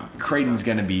yeah, Brian Hawkins. is Creighton's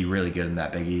gone. going to be really good in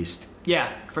that Big East.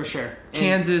 Yeah, for sure. And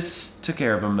Kansas took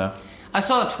care of them, though. I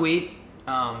saw a tweet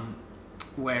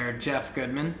where Jeff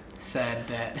Goodman said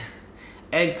that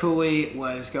Ed Cooley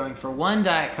was going for 1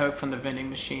 Diet Coke from the vending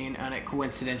machine, and it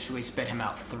coincidentally spit him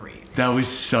out 3. That was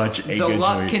such a The good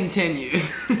luck tweet.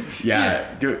 continues.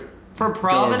 Yeah. Go For over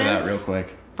Providence, that real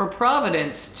quick. for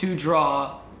Providence to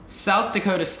draw South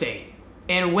Dakota State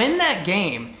and win that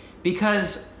game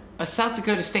because a South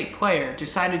Dakota State player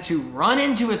decided to run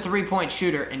into a 3-point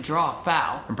shooter and draw a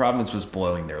foul. And Providence was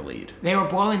blowing their lead. They were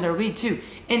blowing their lead too.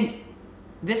 And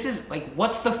this is like,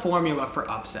 what's the formula for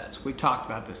upsets? We've talked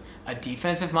about this. A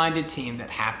defensive-minded team that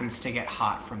happens to get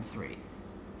hot from 3.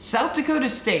 South Dakota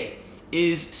State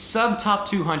is sub-top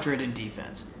 200 in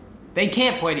defense. They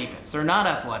can't play defense. They're not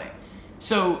athletic.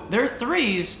 So their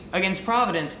 3s against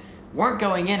Providence weren't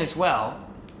going in as well.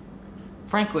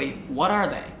 Frankly, what are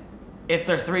they? If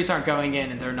their 3s aren't going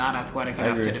in and they're not athletic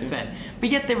enough to agree with you. defend. But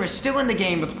yet they were still in the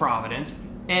game with Providence,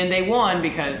 and they won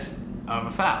because of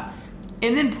a foul.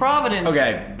 And then Providence...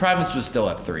 Okay, Providence was still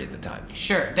up 3 at the time.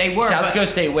 Sure, they were, South but... Dakota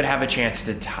State would have a chance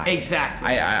to tie. Exactly.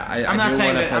 I'm I'm not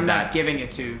saying that... I'm not giving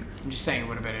it to... I'm just saying it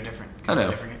would have been a different... I know.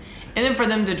 different game. And then for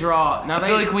them to draw... Now I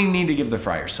feel like we need to give the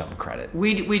Friars some credit.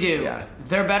 We do. Yeah.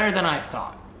 They're better than I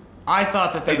thought. I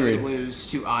thought that they Agreed. would lose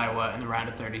to Iowa in the round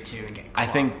of 32 and get I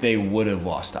clocked. think they would have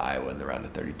lost to Iowa in the round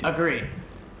of 32. Agreed.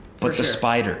 But For the sure.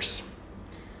 Spiders.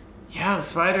 Yeah, the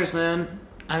Spiders, man.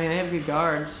 I mean, they have good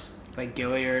guards like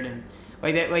Gilliard and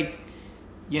like that. Like,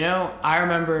 you know, I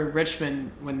remember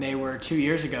Richmond when they were 2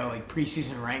 years ago, like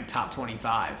preseason ranked top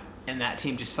 25, and that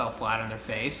team just fell flat on their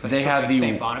face. Like, They sort of had like the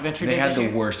St. Bonaventure they did had this the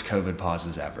year. worst COVID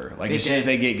pauses ever. Like They as soon as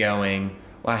did. they get going,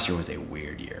 last year was a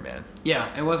weird year, man. Yeah,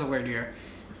 it was a weird year.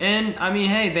 And, I mean,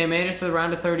 hey, they made it to the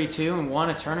round of 32 and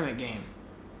won a tournament game.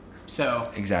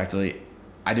 So, Exactly.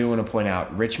 I do want to point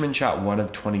out, Richmond shot 1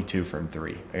 of 22 from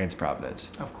 3 against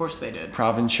Providence. Of course they did.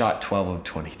 Providence shot 12 of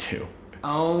 22.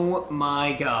 Oh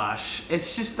my gosh.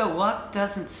 It's just the luck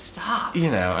doesn't stop. You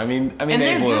know, I mean And they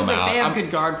they're blew good, them like, out. they have good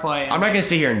guard play. I'm not going to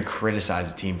sit here and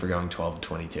criticize a team for going 12 of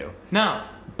 22. No.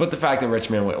 But the fact that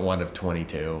Richmond went 1 of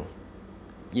 22,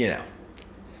 you know.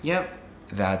 Yep.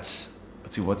 That's,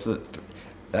 let's see,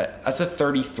 that's a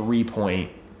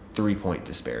 33-point 3-point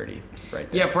disparity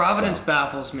right there. Yeah, Providence So,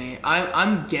 baffles me.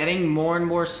 I'm getting more and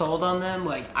more sold on them.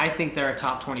 Like, I think they're a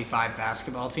top 25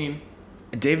 basketball team.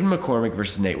 David McCormick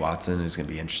versus Nate Watson is going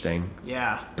to be interesting.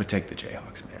 Yeah. But take the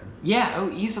Jayhawks, man. Yeah, oh,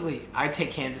 easily. I'd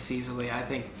take Kansas easily, I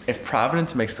think. If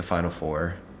Providence makes the Final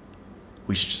Four,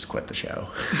 we should just quit the show.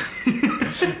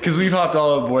 Because we've hopped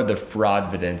all aboard the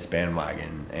Fraudvidence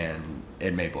bandwagon, and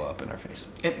it may blow up in our face.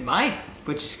 It might,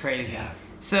 which is crazy. Yeah.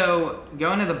 So,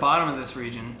 going to the bottom of this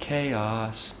region.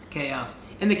 Chaos.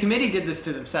 And the committee did this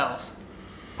to themselves.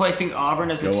 Placing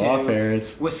Auburn as a 2, Go off,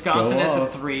 Ferris. Wisconsin Go as a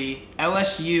off. 3,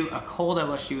 LSU, a cold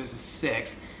LSU as a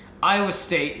 6, Iowa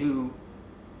State, who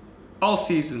all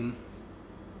season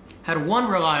had one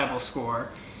reliable scorer,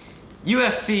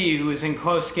 USC, who was in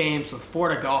close games with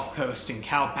Florida Gulf Coast and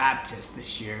Cal Baptist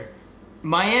this year,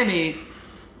 Miami,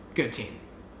 good team.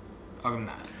 I'll give them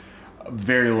that.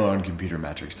 Very low on computer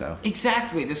metrics, though.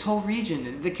 Exactly, this whole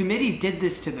region. The committee did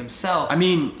this to themselves. I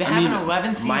mean, to have an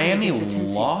 11 seed Miami against a 10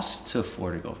 seed. lost to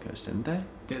Florida Gulf Coast, didn't they?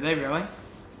 Did they really?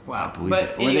 Wow. I believe But it.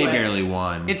 Or anyway, they barely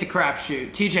won. It's a crapshoot.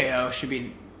 TJO should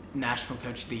be National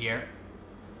Coach of the Year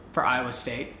for Iowa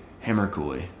State. Him or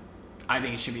Cooley? I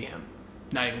think it should be him.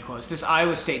 Not even close. This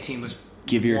Iowa State team was.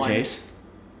 Give your case.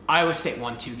 Iowa State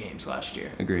won 2 games last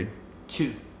year. Agreed.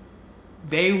 2.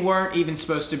 They weren't even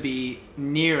supposed to be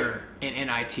near an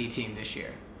NIT team this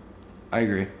year. I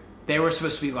agree. They were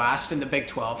supposed to be last in the Big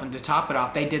 12, and to top it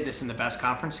off, they did this in the best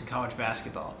conference in college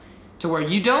basketball, to where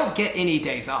you don't get any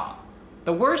days off.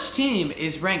 The worst team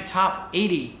is ranked top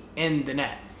 80 in the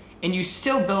net, and you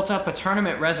still built up a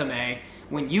tournament resume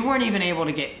when you weren't even able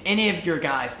to get any of your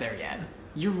guys there yet.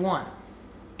 Year 1.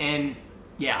 And,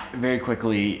 yeah. Very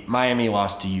quickly, Miami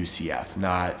lost to UCF,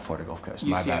 not Florida Gulf Coast.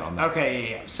 My bad on that.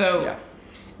 Okay, yeah. So, Yeah.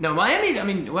 no, Miami's, I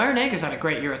mean, Larinaca's had a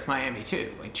great year with Miami,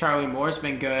 too. Like, Charlie Moore's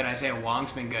been good. Isaiah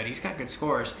Wong's been good. He's got good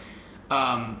scores.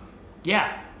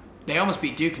 Yeah, they almost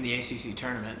beat Duke in the ACC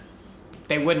tournament.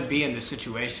 They wouldn't be in this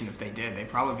situation if they did. They'd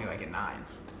probably be like at 9.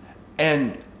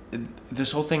 And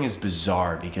this whole thing is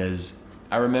bizarre because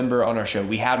I remember on our show,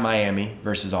 we had Miami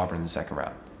versus Auburn in the second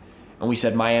round. And we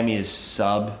said Miami is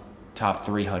sub top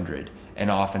 300 in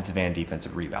offensive and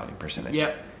defensive rebounding percentage.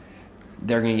 Yep.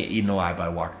 They're going to get eaten alive by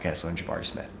Walker Kessler and Jabari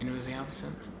Smith. And it was the opposite.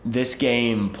 This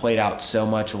game played out so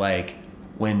much like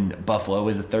when Buffalo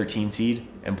was a 13 seed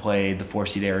and played the 4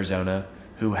 seed Arizona,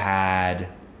 who had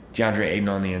DeAndre Ayton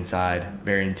on the inside,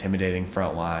 very intimidating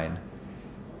front line.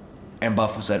 And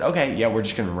Buffalo said, okay, yeah, we're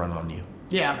just going to run on you.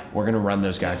 Yeah. We're going to run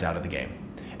those guys out of the game.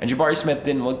 And Jabari Smith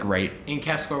didn't look great. And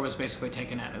Kessler was basically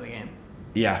taken out of the game.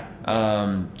 Yeah.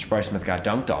 Jabari Smith got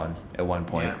dunked on at one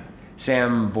point. Yeah.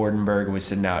 Sam Vordenberg was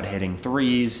sitting out hitting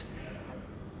threes.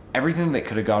 Everything that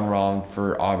could have gone wrong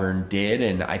for Auburn did,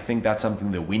 and I think that's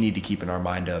something that we need to keep in our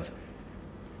mind of,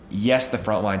 yes, the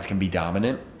front lines can be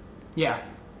dominant, Yeah.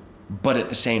 but at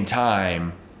the same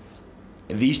time,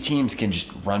 these teams can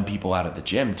just run people out of the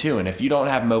gym too. And if you don't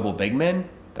have mobile big men,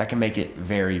 that can make it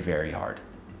very, very hard.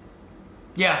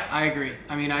 Yeah, I agree.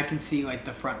 I mean, I can see like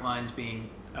the front lines being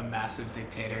a massive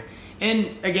dictator.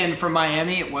 And again, for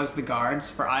Miami, it was the guards.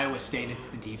 For Iowa State, it's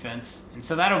the defense. And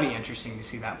so that'll be interesting to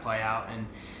see that play out. And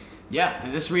yeah,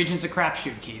 this region's a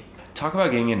crapshoot, Keith. Talk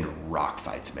about getting into rock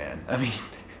fights, man. I mean,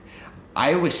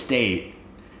 Iowa State,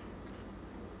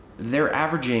 they're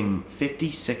averaging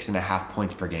 56.5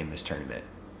 points per game this tournament.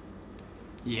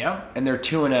 Yeah. And they're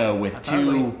 2-0 with That's 2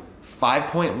 ugly.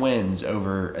 5-point wins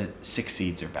over 6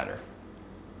 seeds or better.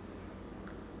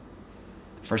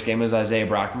 First game was Isaiah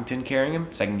Brockington carrying him.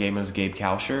 Second game was Gabe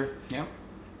Kalsher. Yep.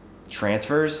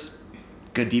 Transfers,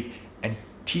 good deep. And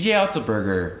TJ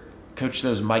Otzelberger coached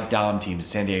those Mike Dom teams at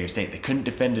San Diego State. They couldn't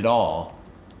defend at all.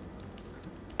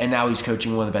 And now he's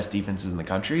coaching one of the best defenses in the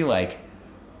country. Like,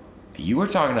 you were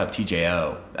talking up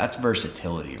TJO. That's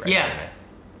versatility right Yeah. there, man.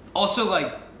 Also,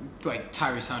 like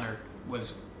Tyrese Hunter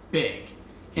was big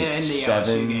in the LSU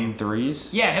 7 game.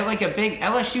 threes. Yeah, hit like a big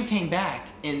LSU came back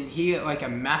and he hit like a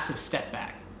massive step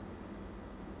back.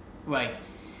 Like,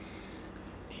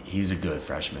 He's a good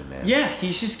freshman, man. yeah,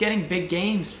 he's just getting big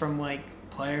games from like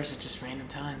players at just random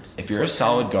times. If It's you're a what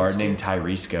solid talented guard teams named do.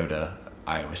 Tyrese, go to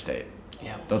Iowa State.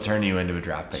 Yeah. They'll turn you into a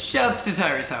draft pick. Shouts to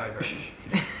Tyrese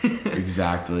Halliburton.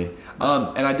 Exactly.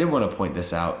 And I did want to point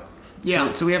this out.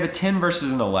 Yeah. So we have a 10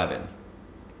 versus an 11.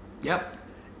 Yep.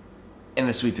 in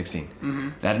the Sweet 16. Mm-hmm.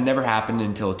 That had never happened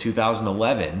until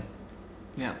 2011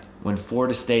 Yep. when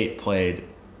Florida State played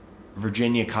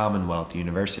Virginia Commonwealth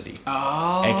University,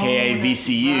 Oh. aka that's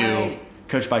VCU, right.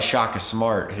 coached by Shaka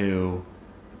Smart, who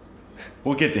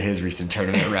we'll get to his recent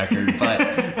tournament record,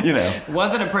 but you know.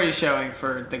 Wasn't a pretty showing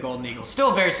for the Golden Eagles.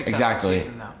 Still a very successful Exactly.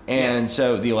 season, though. And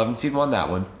so the 11th seed won that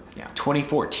one. Yeah.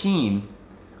 2014,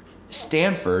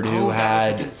 Stanford, who that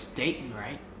had. was against Dayton,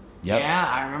 right? Yep. Yeah,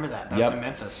 I remember that. That was Yep. in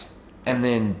Memphis. And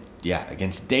then, yeah,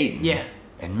 against Dayton. Yeah.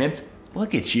 And Memphis.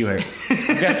 Look at you. I'm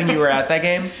guessing you were at that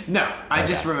game? No, I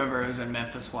just Okay. remember it was in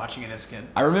Memphis watching it as a kid.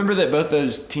 I remember that both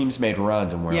those teams made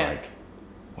runs, and we're Yeah. like,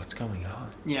 what's going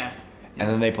on? Yeah. And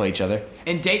then they play each other.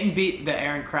 And Dayton beat the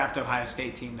Aaron Kraft Ohio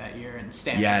State team that year, and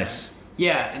Stanford. Yes.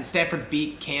 Yeah, and Stanford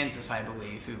beat Kansas, I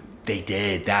believe. Who They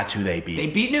did. That's who they beat. they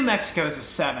beat New Mexico as a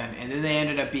 7, and then they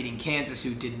ended up beating Kansas,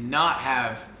 who did not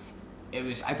have. It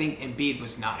was, I think Embiid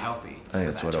was not healthy. I think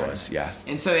that's what it was, yeah.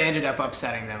 And so they ended up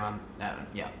upsetting them on that one.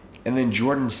 Yeah. And then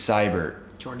Jordan Seibert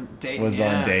Jordan Dayton was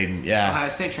on Dayton. Yeah. Ohio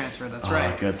State transfer. That's Oh,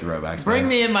 right. good throwbacks. Bring man.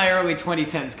 me in my early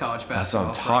 2010s college basketball. That's what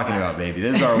I'm talking throwbacks. about, baby.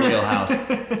 This is our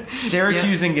wheelhouse.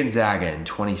 Syracuse and Gonzaga in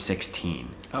 2016.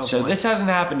 Oh, so boy. this hasn't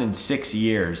happened in 6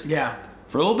 years. Yeah.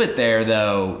 For a little bit there,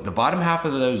 though, the bottom half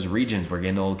of those regions were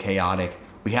getting a little chaotic.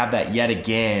 We have that yet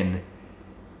again.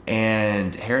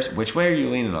 And Harris, which way are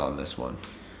you leaning on this one?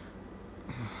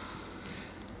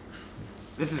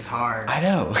 This is hard. I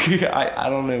know. I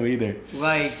don't know either.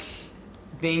 Like,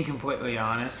 being completely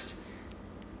honest,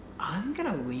 I'm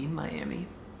gonna lean Miami.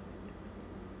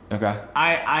 Okay.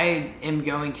 I am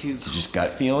going to. Is it just gut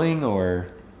feeling or?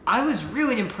 I was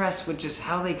really impressed with just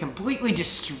how they completely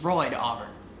destroyed Auburn.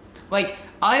 Like,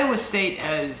 Iowa State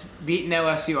has beaten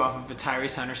LSU off of a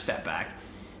Tyrese Hunter step back,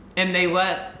 and they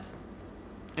let.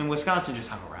 And Wisconsin just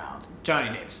hung around.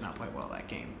 Johnny Davis did not play well that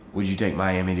game. Would you take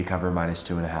Miami to cover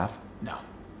 -2.5? No.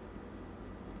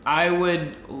 I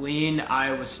would lean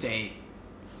Iowa State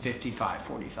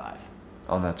 55-45.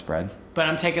 On that spread? But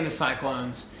I'm taking the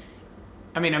Cyclones.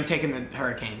 I'm taking the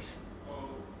Hurricanes.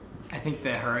 I think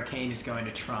the Hurricane is going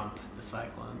to trump the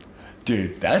Cyclone.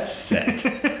 Dude, that's sick.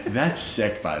 That's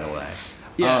sick, by the way.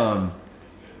 Yeah.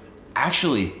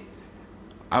 Actually,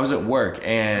 I was at work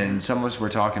and some of us were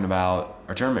talking about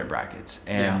our tournament brackets,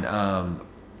 and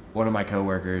one of my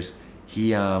coworkers,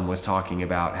 he was talking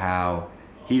about how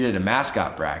he did a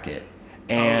mascot bracket,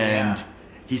 and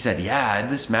he said, "Yeah, I had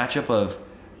this matchup of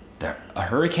a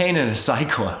hurricane and a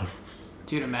cyclone."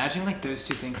 Dude, imagine like those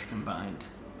two things combined,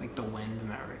 like the wind and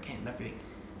the hurricane. That'd be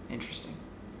interesting.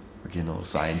 We're getting a little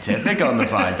scientific on the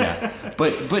podcast,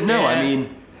 but no, I Yeah.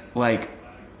 mean, like,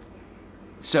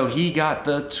 so he got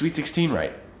the Sweet 16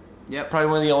 right. Yep. Probably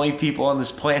one of the only people on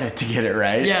this planet to get it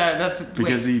right. Yeah, that's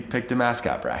Because he picked a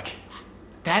mascot bracket.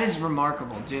 that is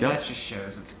remarkable, dude. Yep. That just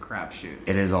shows it's a crapshoot.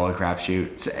 It is all a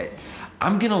crapshoot. So,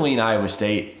 I'm going to lean Iowa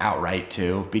State outright,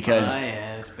 too, because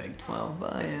Bias, Big 12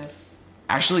 bias.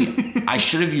 actually, I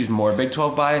should have used more Big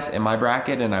 12 bias in my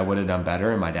bracket, and I would have done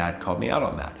better, and my dad called me out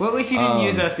on that. Well, at least you didn't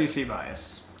use SEC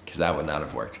bias. Because that would not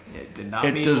have worked. It did not.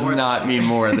 It mean does more not this mean year.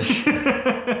 more this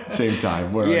same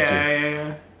time. We're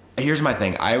Yeah. Here's my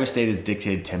thing. Iowa State has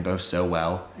dictated tempo so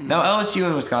well. Now, LSU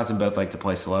and Wisconsin both like to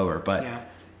play slower, but Yeah.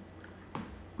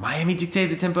 Miami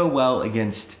dictated the tempo well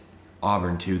against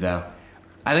Auburn, too, though.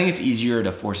 I think it's easier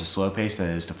to force a slow pace than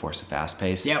it is to force a fast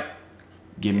pace. Yep.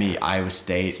 Give me Iowa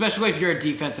State. Especially if you're a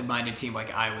defensive-minded team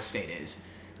like Iowa State is,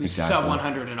 who's Exactly. sub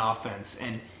 100 in offense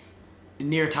and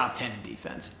near top 10 in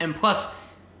defense. And plus,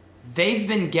 they've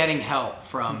been getting help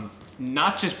from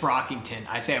not just Brockington.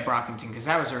 I say Brockington because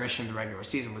that was our issue in the regular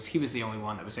season. Was he was the only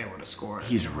one that was able to score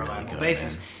He's on a really reliable good,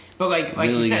 basis. man. But like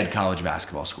Really you said, good college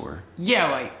basketball scorer.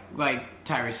 yeah, like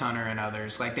Tyrese Hunter and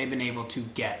others, like they've been able to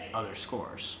get other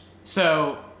scores.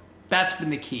 So that's been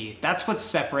the key. That's what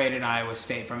separated Iowa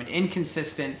State from an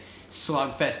inconsistent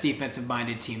slugfest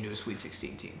defensive-minded team to a Sweet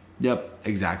 16 team. Yep,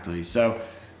 exactly. So,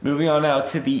 moving on now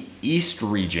to the East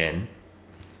region.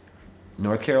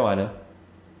 North Carolina,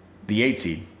 the 8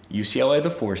 seed. UCLA,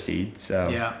 the 4 seed. So,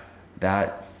 Yeah.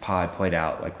 that pod played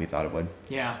out like we thought it would.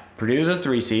 Yeah. Purdue, the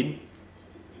 3 seed.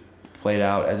 Played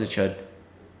out as it should.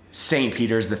 St.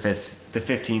 Peter's, the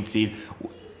 15th seed.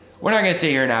 We're not going to sit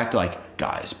here and act like,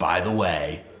 guys, by the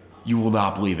way, you will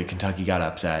not believe it. Kentucky got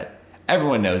upset.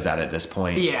 Everyone knows that at this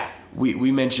point. Yeah.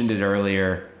 We mentioned it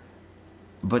earlier.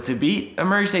 But to beat a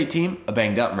Murray State team, a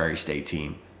banged up Murray State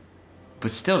team,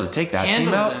 but still to take that team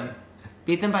Handled out. them.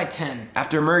 Beat them by 10.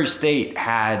 After Murray State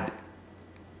had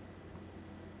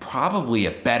probably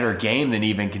a better game than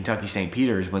even Kentucky St.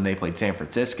 Peter's when they played San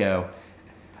Francisco,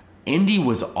 Indy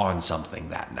was on something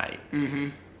that night. Mm-hmm.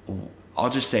 I'll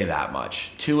just say that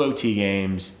much. 2 OT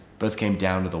games, both came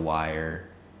down to the wire.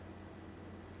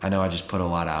 I know I just put a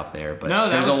lot out there, but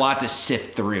there's a lot to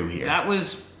sift through here. That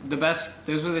was the best.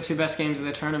 Those were the 2 best games of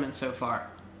the tournament so far.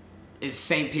 Is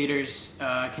St. Peter's,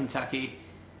 Kentucky,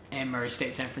 and Murray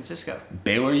State, San Francisco.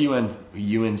 Baylor,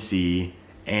 UNC,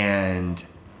 and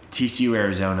TCU,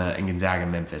 Arizona, and Gonzaga,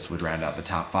 Memphis would round out the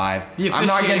top 5. I'm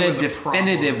not going to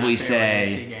definitively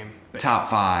say top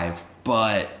 5,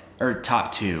 or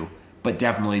top 2, but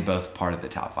definitely both part of the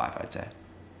top 5, I'd say.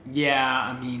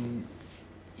 Yeah, I mean,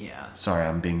 yeah. Sorry,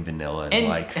 I'm being vanilla and being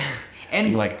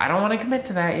like, I don't want to commit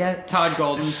to that yet. Todd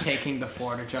Golden taking the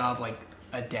Florida job like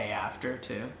a day after,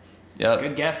 too. Yep.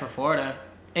 Good get for Florida.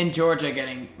 And Georgia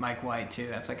getting Mike White, too.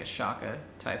 That's like a Shaka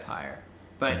type hire.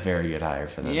 But a very good hire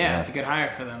for them. Yeah, it's a good hire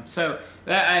for them. So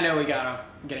I know we got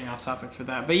getting off topic for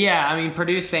that. But yeah, I mean,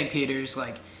 Purdue, St. Peter's,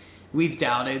 like, we've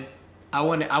doubted. I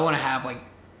want to have like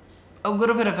a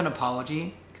little bit of an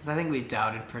apology because I think we've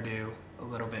doubted Purdue a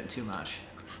little bit too much.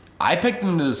 I picked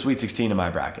them to the Sweet 16 in my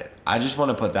bracket. I just want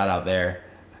to put that out there.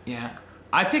 Yeah.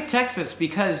 I picked Texas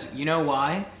because, you know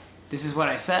why? This is what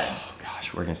I said. Oh,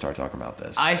 gosh, we're going to start talking about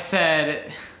this. I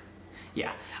said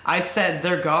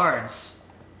their guards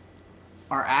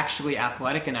are actually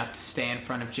athletic enough to stay in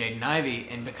front of Jaden Ivey,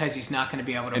 and because he's not going to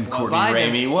be able to blow by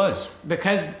them. And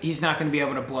because he's not going to be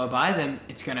able to blow by them,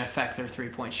 it's going to affect their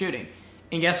three-point shooting.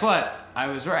 And guess what? I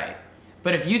was right.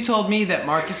 But if you told me that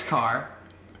Marcus Carr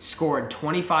scored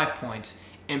 25 points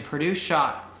and Purdue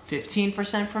shot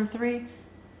 15% from 3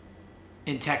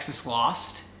 and Texas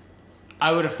lost,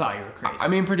 I would have thought you were crazy. I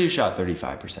mean, Purdue shot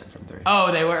 35% from 3.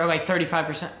 Oh, they were like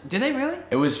 35%. Did they really?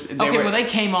 It was. They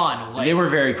came on late. They were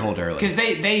very cold early. Because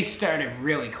they started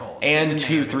really cold. And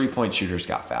 2 3-point shooters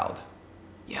got fouled.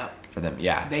 Yep. For them,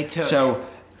 yeah. They took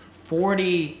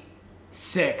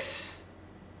 46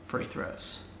 free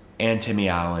throws. And Timmy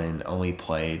Allen only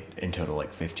played in total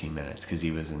like 15 minutes because he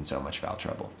was in so much foul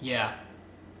trouble. Yeah.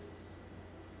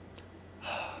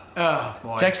 Oh,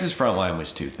 boy. Texas' front line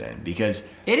was too thin because...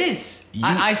 It is.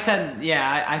 I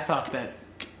thought that...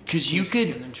 Because you could...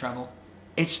 Get them in trouble.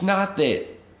 It's not that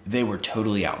they were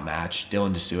totally outmatched.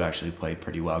 Dylan Dessou actually played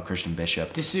pretty well. Christian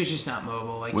Bishop... Dessou's just not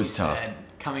mobile, like you said.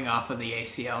 Coming off of the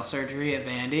ACL surgery at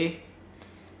Vandy.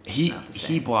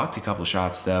 He blocked a couple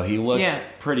shots, though. He looked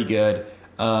pretty good.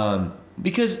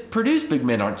 Because Purdue's big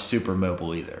men aren't super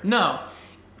mobile either. No.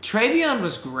 Travion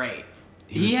was great.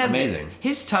 He was amazing.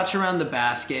 His touch around the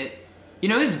basket,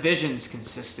 his vision's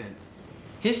consistent.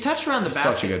 His touch around the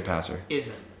basket... Such a good passer.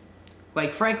 Isn't.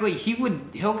 Like, frankly,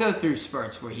 he'll go through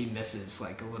spurts where he misses,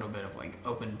 like, a little bit of, like,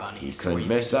 open bunnies. He couldn't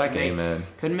miss that game, man.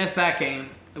 Couldn't miss that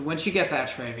game. Once you get that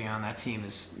Travion, that team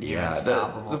is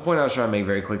unstoppable. The point I was trying to make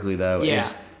very quickly, though,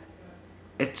 is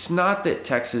it's not that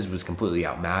Texas was completely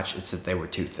outmatched. It's that they were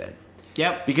too thin.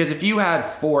 Yep. Because if you had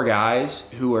 4 guys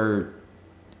who are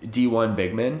D1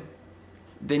 big men,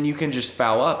 then you can just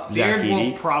foul up Zach Beard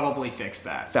Edey. will probably fix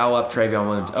that. Foul up Travion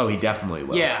Williams. Oh, he definitely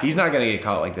will. Yeah. He's not going to get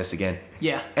caught like this again.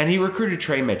 Yeah. And he recruited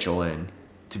Trey Mitchell in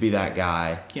to be that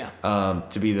guy. Yeah.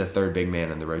 To be the third big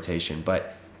man in the rotation.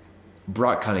 But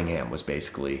Brock Cunningham was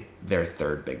basically their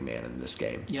third big man in this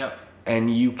game. Yep.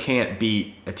 And you can't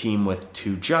beat a team with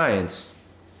 2 giants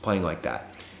playing like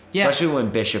that. Yeah. Especially when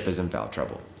Bishop is in foul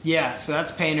trouble. Yeah, so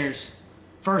that's Painter's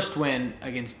first win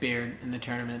against Beard in the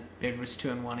tournament. Beard was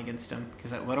 2-1 against him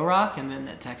because at Little Rock and then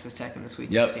at Texas Tech in the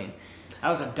Sweet 16. That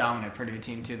was a dominant Purdue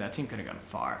team too. That team could have gone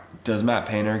far. Does Matt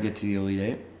Painter get to the Elite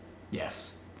Eight?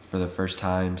 Yes. For the first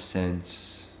time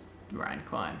since Ryan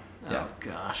Klein. Yeah. Oh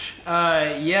gosh.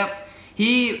 Yep.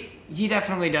 He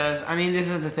definitely does. I mean,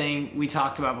 this is the thing we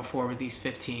talked about before with these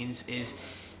 15s is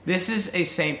this is a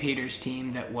St. Peter's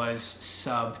team that was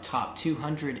sub top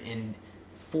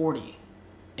 240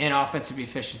 in offensive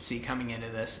efficiency coming into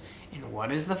this. And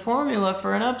what is the formula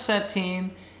for an upset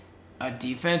team? A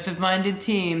defensive-minded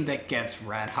team that gets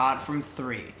red hot from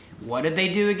 3. What did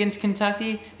they do against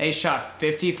Kentucky? They shot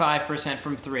 55%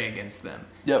 from 3 against them.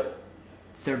 Yep.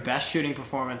 Their best shooting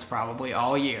performance probably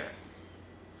all year.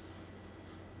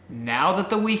 Now that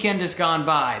the weekend has gone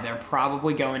by, they're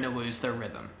probably going to lose their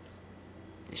rhythm.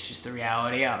 It's just the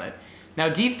reality of it. Now,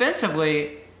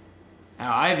 defensively,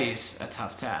 Ivey's a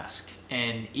tough task.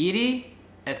 And Edey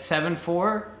at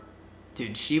 7'4",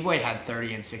 dude, Sheboy had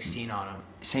 30 and 16 on him.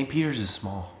 St. Peter's is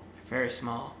small. Very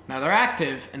small. Now, they're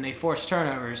active, and they force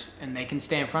turnovers, and they can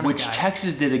stay in front of guys. Which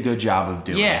Texas did a good job of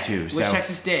doing, too. Which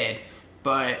Texas did.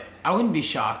 But I wouldn't be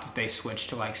shocked if they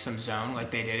switched to, like, some zone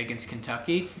like they did against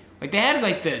Kentucky. Like, they had,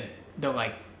 like, the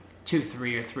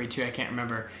 2-3 or 3-2, I can't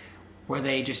remember, where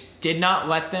they just did not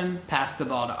let them pass the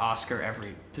ball to Oscar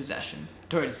every possession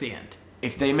towards the end.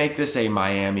 if they make this a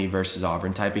Miami versus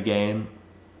Auburn type of game,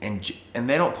 and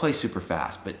they don't play super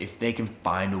fast, but if they can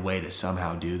find a way to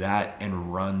somehow do that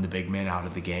and run the big man out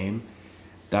of the game,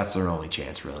 that's their only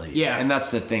chance, really. Yeah. And that's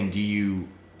the thing. Do you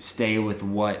stay with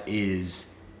what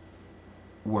is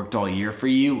worked all year for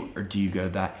you, or do you go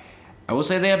that? I will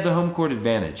say they have the home court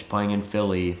advantage playing in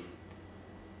Philly.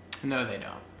 No, they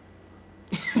don't.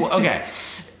 Well, okay.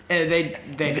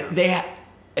 They have.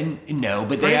 And no,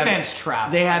 but Brady fans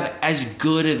travel. They have as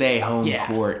good of a home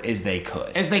court as they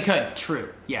could. As they could,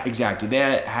 true. Yeah. Exactly. They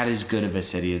had as good of a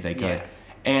city as they could. Yeah.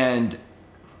 And,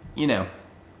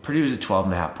 Purdue's a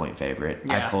 12.5-point favorite.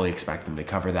 Yeah. I fully expect them to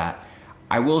cover that.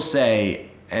 I will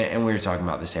say, and we were talking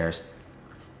about this, Harris.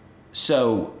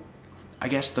 So, I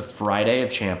guess the Friday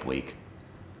of Champ Week,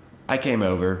 I came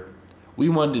over. We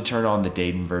wanted to turn on the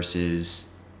Dayton versus,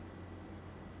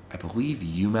 I believe,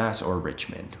 UMass or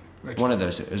Richmond. One of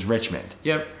those two. It was Richmond.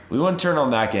 Yep. We want to turn on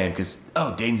that game because,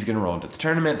 Dayton's going to roll into the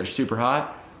tournament. They're super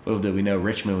hot. Little did we know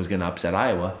Richmond was going to upset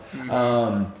Iowa.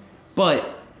 Mm-hmm.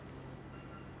 But...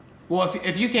 Well,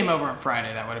 if you came over on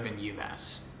Friday, that would have been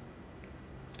UMass.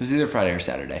 It was either Friday or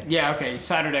Saturday. Yeah, okay.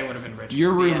 Saturday would have been Richmond.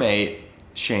 Your roommate,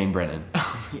 Shane Brennan,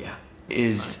 yeah,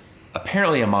 is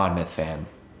apparently a Monmouth fan.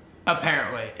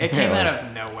 Apparently. It came out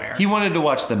of nowhere. He wanted to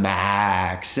watch the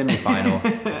Max semifinal.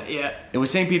 Yeah. It was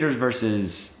St. Peter's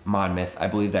versus Monmouth. I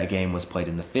believe that game was played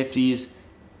in the 50s.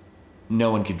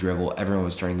 No one could dribble. Everyone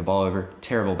was turning the ball over.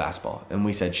 Terrible basketball. And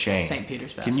we said, Shane, St.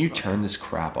 Peter's can you basketball. turn this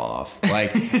crap off?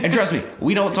 And trust me,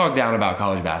 we don't talk down about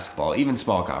college basketball, even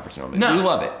small conference normally. No. We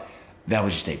love it. That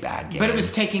was just a bad game. But it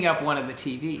was taking up one of the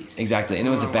TVs. Exactly. And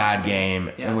it was a bad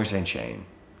game. Yeah. And we're saying, Shane,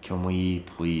 can we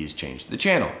please change the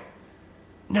channel?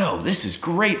 No, this is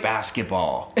great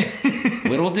basketball.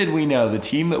 Little did we know the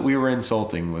team that we were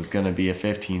insulting was going to be a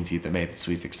 15 seed that made the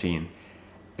Sweet 16.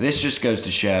 This just goes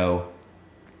to show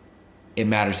it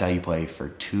matters how you play for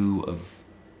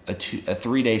a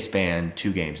 3-day span,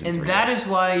 2 games in 3 And days. that is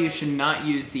why you should not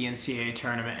use the NCAA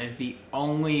tournament as the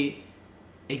only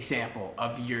example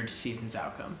of your season's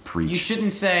outcome. Preach. You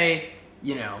shouldn't say,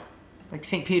 like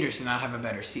St. Peter's did not have a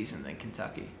better season than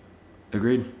Kentucky.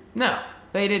 Agreed. No,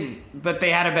 they didn't. But they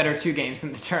had a better 2 games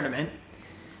in the tournament.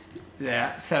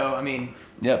 Yeah, so, I mean...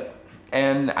 Yep.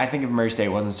 And I think if Murray State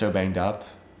wasn't so banged up,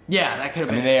 Yeah, that could have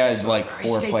been... they had Murray 4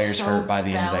 State's players so hurt by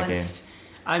the end of that game. balanced.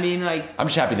 I mean, I'm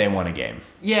just happy they won a game.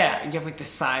 Yeah, you have the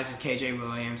size of KJ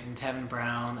Williams and Tevin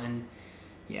Brown and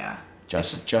yeah.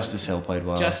 Justice Hill played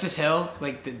well. Justice Hill,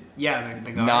 the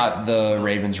guard. Not the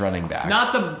Ravens running back.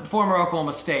 Not the former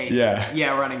Oklahoma State.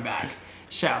 Yeah. Running back.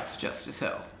 Shouts to Justice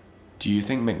Hill. Do you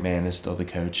think McMahon is still the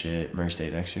coach at Murray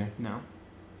State next year? No.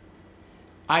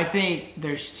 I think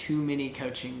there's too many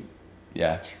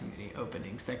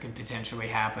openings that could potentially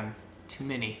happen. Too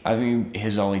many. I think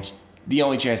the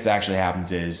only chance that actually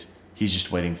happens is he's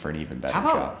just waiting for an even better How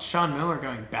about job. Sean Miller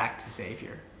going back to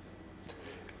Xavier?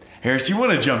 Harris, you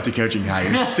want to jump to coaching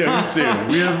hires so soon.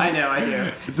 I know, I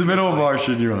do. It's the middle of March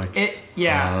and you're like,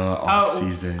 off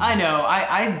season. I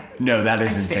know. No, that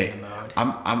is stay insane. in the mode.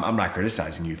 I'm not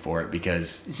criticizing you for it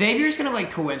because Xavier's gonna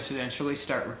coincidentally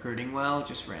start recruiting well,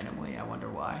 just randomly. I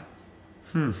wonder why.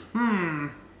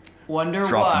 Wonder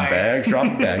dropping why.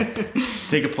 bags.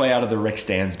 Take a play out of the Rick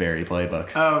Stansberry playbook.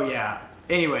 Oh yeah.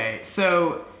 Anyway,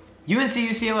 so UNC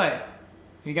UCLA.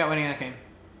 Who you got winning that game?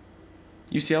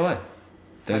 UCLA.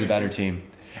 They're the better team.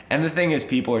 And the thing is,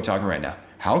 people are talking right now,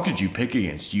 how could you pick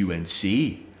against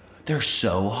UNC? They're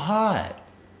so hot.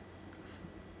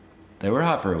 They were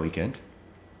hot for a weekend.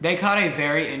 They caught a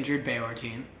very injured Baylor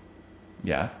team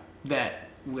Yeah. that,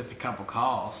 with a couple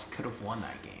calls, could have won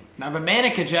that game. Now, the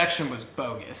Manic ejection was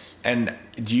bogus. And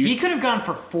He could have gone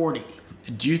for 40.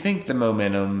 do you think the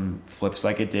momentum flips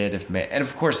like it did and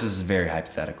of course this is very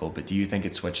hypothetical, but do you think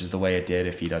it switches the way it did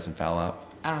if he doesn't foul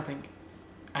out? I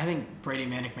think Brady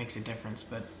Manic makes a difference,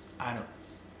 but I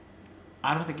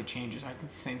don't think it changes. I think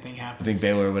the same thing happens. You think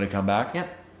Baylor would have come back?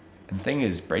 Yep. And the thing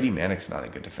is, Brady Manic's not a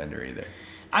good defender either.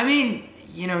 I mean,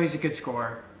 he's a good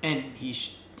scorer, and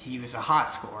he was a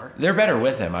hot scorer. They're better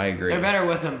with him, I agree. They're better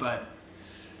with him, but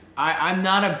I'm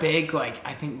not a big,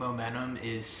 I think momentum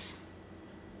is,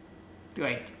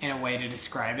 in a way to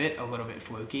describe it, a little bit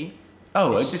fluky.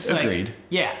 Oh, It's just agreed.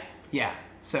 Yeah.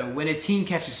 So when a team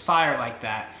catches fire like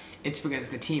that, it's because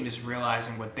the team is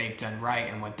realizing what they've done right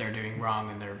and what they're doing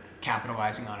wrong, and they're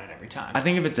capitalizing on it every time. I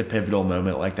think if it's a pivotal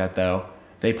moment like that, though,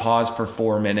 they pause for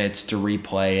 4 minutes to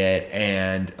replay it,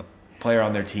 and a player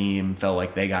on their team felt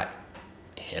like they got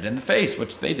hit in the face,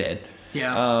 which they did.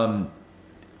 Yeah.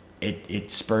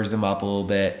 It spurs them up a little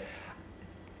bit.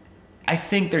 I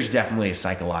think there's definitely a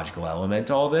psychological element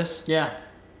to all this, Yeah.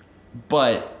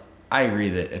 but I agree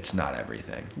that it's not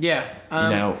everything. Yeah.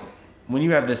 When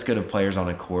you have this good of players on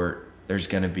a court, there's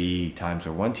going to be times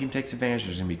where one team takes advantage.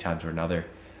 There's going to be times where another.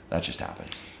 That just happens.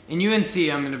 In UNC,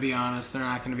 I'm going to be honest, they're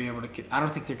not going to be able to. I don't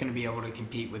think they're going to be able to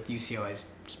compete with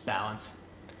UCLA's balance.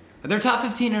 They're top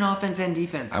 15 in offense and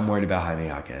defense. I'm worried about Jaime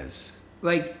Jaquez.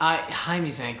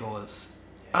 Jaime's ankle is.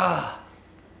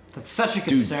 That's such a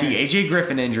concern. Dude, the AJ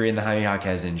Griffin injury and the Jaime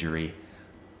Jaquez injury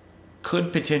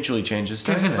could potentially change this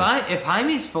tournament. Because if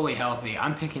Jaime's fully healthy,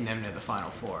 I'm picking them to the Final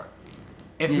Four.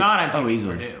 If not, I'm picking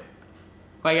easily. Purdue.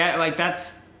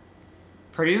 That's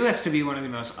Purdue has to be one of the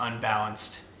most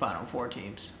unbalanced Final Four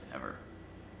teams ever.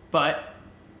 But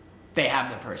they have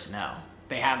the personnel,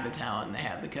 they have the talent, and they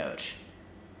have the coach.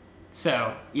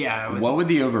 So yeah. What would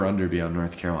the over/under be on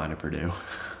North Carolina Purdue?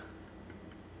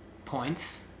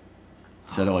 Points.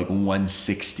 Instead of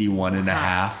 161 and a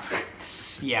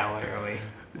half. Yeah, literally.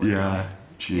 Yeah,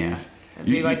 jeez.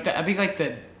 Yeah. I'd be like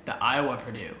the Iowa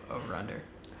Purdue over/under.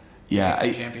 Yeah,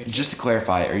 just to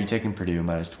clarify, are you taking Purdue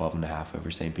minus 12.5 over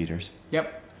St. Peter's?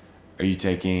 Yep. Are you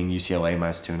taking UCLA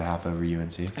minus 2.5 over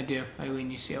UNC? I do. I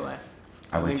lean UCLA.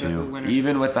 I would too.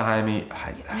 Even with the Jaime,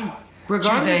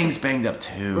 Juzang's banged up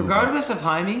too. Regardless of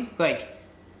Jaime,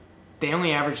 they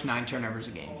only average 9 turnovers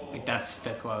a game. That's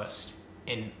 5th lowest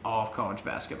in all of college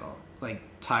basketball.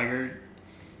 Tiger,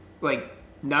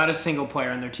 not a single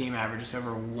player on their team averages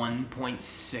over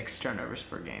 1.6 turnovers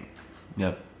per game.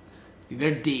 Yep.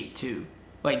 They're deep, too.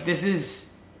 This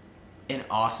is an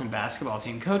awesome basketball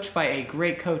team, coached by a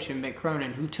great coach in Mick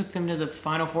Cronin, who took them to the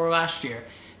Final Four last year.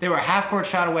 They were a half-court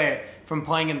shot away from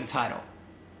playing in the title.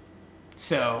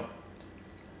 So,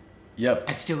 yep.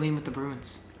 I still lean with the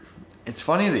Bruins. It's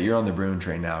funny that you're on the Bruin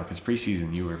train now, because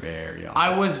preseason you were very off.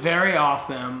 I was very off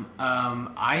them.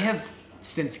 I have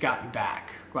since gotten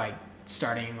back,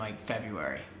 starting in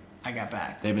February. I got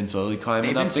back. They've been slowly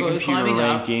climbing up the computer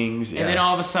rankings. Yeah. And then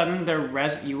all of a sudden,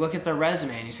 you look at their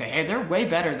resume and you say, hey, they're way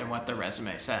better than what their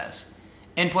resume says.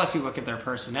 And plus, you look at their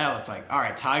personnel, it's all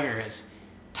right, Tiger's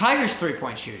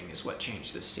 3-point shooting is what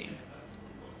changed this team.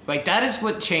 That is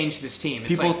what changed this team.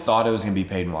 It's People thought it was going to be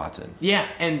Peyton Watson. Yeah,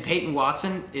 and Peyton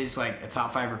Watson is a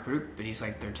top 5 recruit, but he's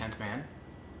their 10th man.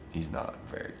 He's not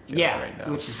very good right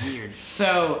now. Which is weird.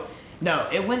 So, no,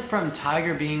 it went from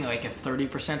Tiger being a 30%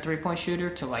 3-point shooter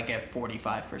to a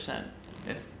 45%.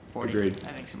 40, agreed.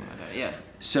 I think something like that, yeah.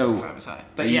 So, 45 is high.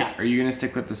 But are you going to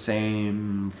stick with the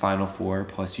same Final Four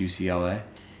plus UCLA?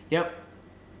 Yep.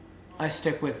 I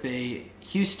stick with the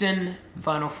Houston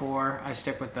Final Four. I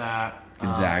stick with that.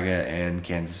 Gonzaga and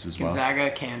Kansas as well. Gonzaga,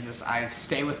 Kansas. I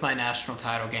stay with my national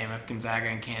title game of Gonzaga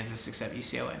and Kansas, except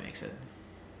UCLA makes it.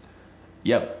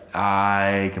 Yep,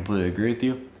 I completely agree with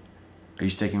you. Are you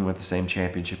sticking with the same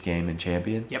championship game and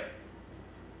champion? Yep.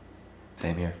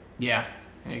 Same here. Yeah,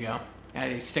 there you go.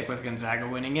 I stick with Gonzaga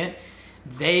winning it.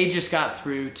 They just got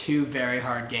through 2 very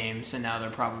hard games, and now their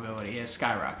probability has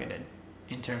skyrocketed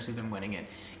in terms of them winning it.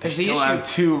 They still have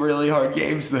 2 really hard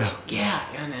games, though. Yeah,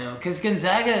 I know. Because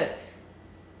Gonzaga,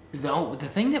 the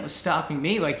thing that was stopping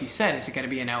me, like you said, is it going to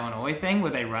be an Illinois thing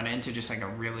where they run into just a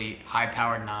really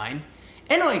high-powered 9?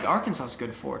 And Arkansas is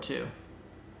good 4 too.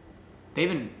 They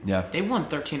won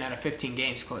 13 out of 15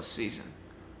 games close season.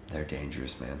 They're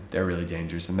dangerous, man. They're really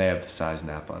dangerous, and they have the size and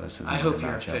athleticism. I hope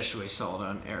you're officially sold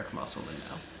on Eric Musselman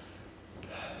now.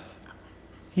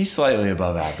 He's slightly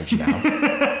above average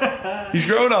now. He's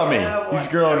growing on me. He's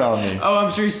growing on me. Oh,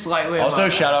 I'm sure he's slightly above Also,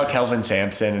 shout out average. Kelvin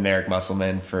Sampson and Eric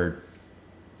Musselman for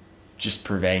just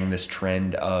purveying this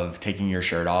trend of taking your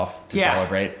shirt off to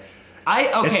celebrate.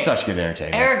 It's such good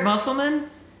entertainment. Eric Musselman,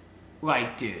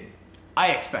 dude, I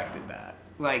expected that.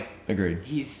 Agreed.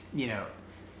 He's,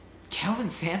 Kelvin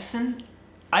Sampson,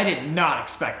 I did not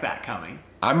expect that coming.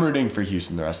 I'm rooting for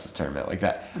Houston the rest of this tournament like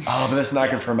that. Oh, but that's not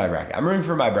good for my bracket. I'm rooting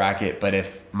for my bracket, but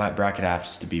if my bracket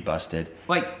has to be busted,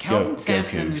 Kelvin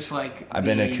Sampson is I've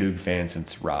been a Coug fan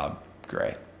since Rob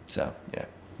Gray, so yeah.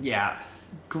 Yeah,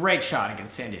 great shot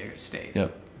against San Diego State.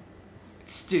 Yep.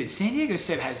 Dude, San Diego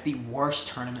State has the worst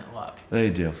tournament luck. They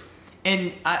do.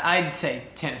 And I'd say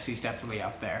Tennessee's definitely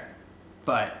up there,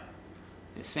 but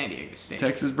it's San Diego State.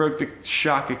 Texas broke the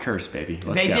Shaka curse, baby.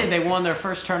 They did. They won their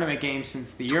first tournament game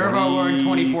since the year of our Lord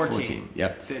 2014.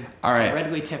 Yep. All right.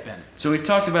 Red Wheat Tippin. So we've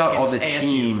talked about all the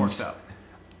ASU teams.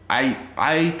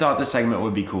 I thought this segment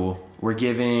would be cool. We're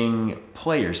giving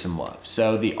players some love.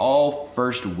 So the all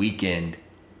first weekend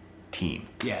team.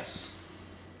 Yes.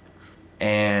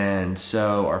 And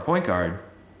so our point guard,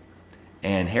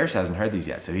 and Harris hasn't heard these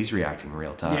yet, so he's reacting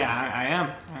real time. Yeah, I am.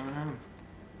 I haven't heard him.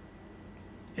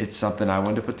 It's something I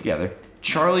wanted to put together.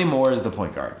 Charlie Moore is the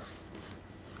point guard.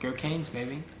 Go Canes,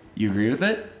 baby. You agree with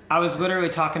it? I was literally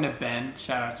talking to Ben,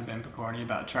 shout out to Ben Picorni,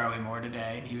 about Charlie Moore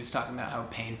today. And he was talking about how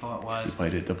painful it was. He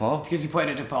played at DePaul. Because he played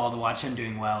at DePaul, to watch him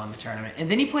doing well in the tournament. And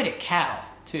then he played at Cal,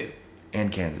 too. And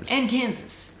Kansas. And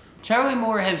Kansas. Charlie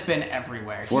Moore has been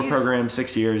everywhere. 4 programs,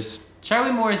 6 years.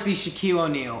 Charlie Moore is the Shaquille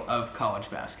O'Neal of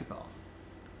college basketball.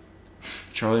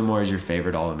 Charlie Moore is your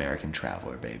favorite All-American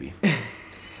traveler, baby.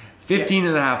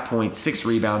 15.5 points, 6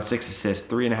 rebounds, 6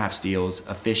 assists, 3.5 steals,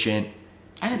 efficient.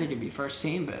 I didn't think it'd be first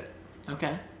team, but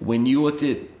okay. When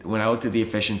I looked at the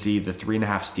efficiency, the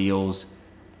 3.5 steals,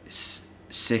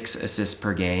 6 assists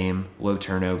per game, low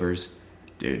turnovers,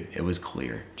 dude, it was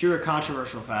clear. Drew a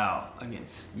controversial foul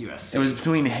against USC. It was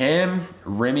between him,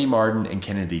 Remy Martin, and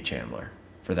Kennedy Chandler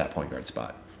for that point guard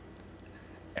spot.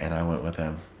 And I went with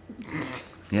him.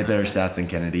 He had better stats than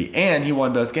Kennedy, and he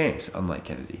won both games, unlike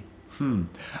Kennedy. Team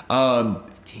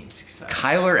success.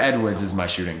 Kyler Edwards is my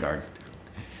shooting guard.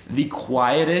 The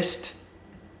quietest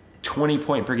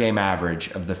 20-point per game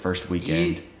average of the first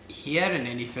weekend. He had an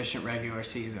inefficient regular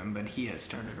season, but he has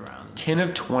turned it around. 10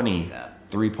 of 20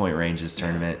 3-point range this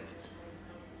tournament.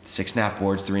 6.5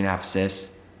 boards, 3.5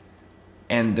 assists.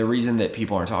 And the reason that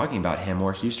people aren't talking about him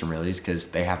or Houston really is because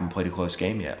they haven't played a close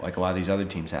game yet, like a lot of these other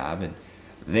teams have. And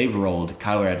they've rolled.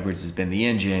 Kyler Edwards has been the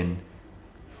engine,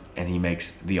 and he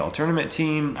makes the all-tournament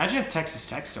team. Imagine if Texas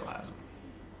Tech still has him.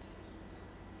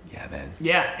 Yeah, man.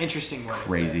 Yeah, interesting.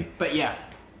 Crazy. But yeah,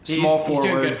 Small he's doing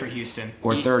forward good for Houston.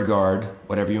 Or third guard,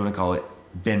 whatever you want to call it.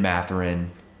 Ben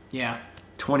Mathurin. Yeah.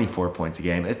 24 points a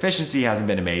game. Efficiency hasn't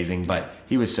been amazing, but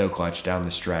he was so clutch down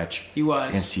the stretch. He was.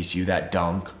 Against TCU, that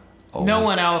dunk. Oh, no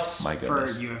one else my for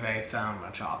goodness. U of A found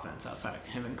much offense outside of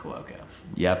him and Koloko.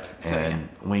 Yep. So, and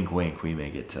wink, wink, we may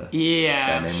get to Yeah,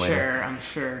 that I'm name sure. later. I'm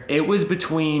sure. It was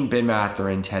between Ben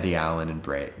Mathurin, Teddy Allen, and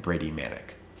Brady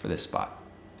Manick for this spot.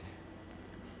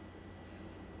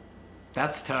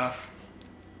 That's tough.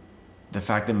 The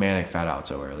fact that Manick fat out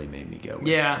so early made me go with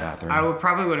Mathurin. I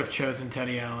probably would have chosen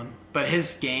Teddy Allen, but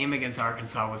his game against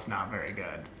Arkansas was not very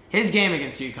good. His game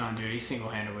against UConn, dude, he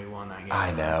single-handedly won that game.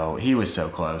 I know. He was so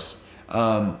close.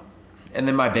 And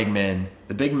then my big men.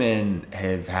 The big men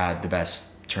have had the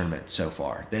best tournament so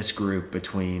far. This group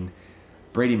between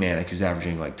Brady Manick, who's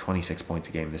averaging like 26 points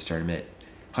a game this tournament,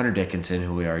 Hunter Dickinson,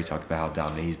 who we already talked about how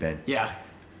dominant he's been. Yeah.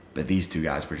 But these two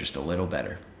guys were just a little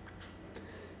better.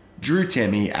 Drew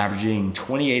Timme, averaging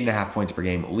 28.5 points per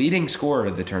game, leading scorer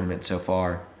of the tournament so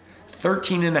far,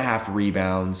 13.5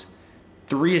 rebounds,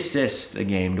 3 assists a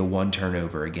game to 1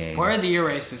 turnover a game. Player of the Year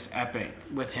race is epic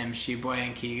with him, Sheboy,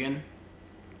 and Keegan.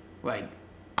 Like,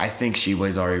 I think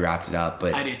Sheboy's already wrapped it up,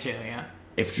 but I do too, yeah.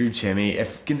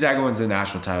 If Gonzaga wins the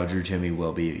national title, Drew Timme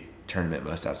will be tournament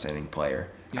most outstanding player.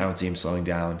 Yeah. I don't see him slowing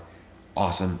down.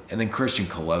 Awesome. And then Christian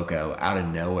Koloko, out of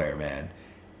nowhere, man.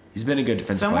 He's been a good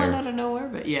defensive player. Somewhat out of nowhere,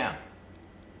 but yeah.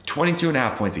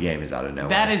 22.5 points a game is out of nowhere.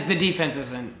 That is, the defense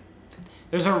isn't.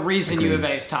 There's a reason U of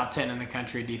A is top 10 in the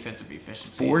country defensive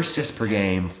efficiency. 4 assists per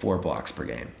game, 4 blocks per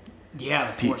game. Yeah,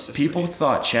 the 4 assists. People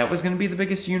thought Chet was going to be the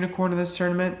biggest unicorn in this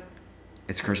tournament.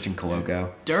 It's Christian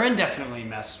Koloko. Duran definitely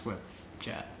messed with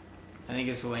Chet. I think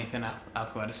his length and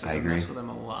athleticism messed with him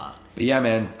a lot. But yeah,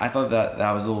 man, I thought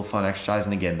that was a little fun exercise.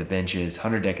 And again, the benches,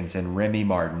 Hunter Dickinson, Remy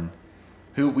Martin,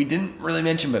 who we didn't really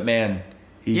mention, but man,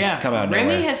 he's come out of nowhere.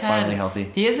 Remy has finally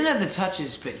healthy. He hasn't had the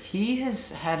touches, but he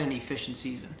has had an efficient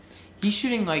season. He's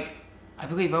shooting like, I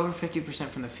believe, over 50%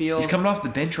 from the field. He's coming off the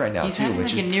bench right now, He's too, having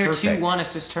which like is a near perfect. 2-1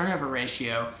 assist turnover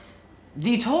ratio.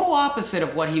 The total opposite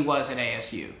of what he was at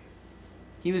ASU.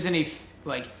 He was a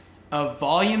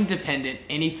volume-dependent,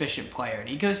 inefficient player. And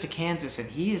he goes to Kansas, and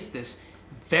he is this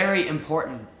very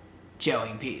important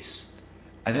gelling piece.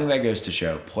 I think that goes to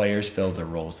show players fill the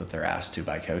roles that they're asked to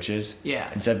by coaches. Yeah.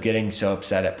 Instead of getting so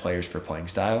upset at players for playing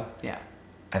style. Yeah.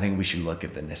 I think we should look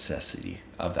at the necessity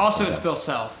of that. Also, it's Bill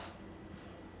Self.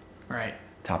 Right.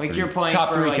 Top like 3. You're playing top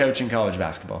for 3 coach in college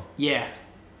basketball. Yeah.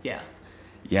 Yeah.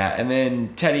 Yeah, and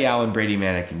then Teddy Allen, Brady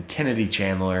Manick, and Kennedy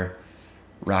Chandler,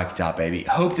 Rocky Top, baby.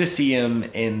 Hope to see him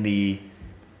in the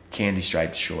candy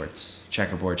striped shorts,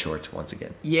 checkerboard shorts once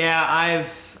again. Yeah,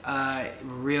 I've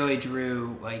really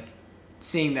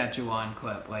seeing that Juwan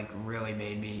clip really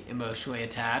made me emotionally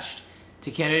attached to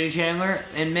Kennedy Chandler.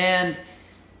 And man,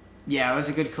 yeah, it was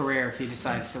a good career if he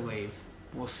decides to leave.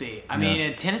 We'll see. I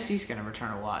mean, Tennessee's going to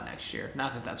return a lot next year.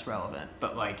 Not that that's relevant,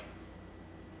 but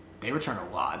they return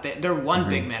a lot. They're one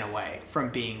big man away from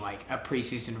being a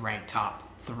preseason ranked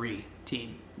top 3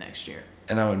 team next year.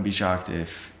 And I wouldn't be shocked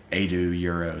if Adu,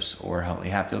 Euros, or Huntley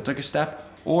Hatfield took a step,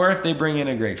 or if they bring in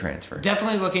a great transfer.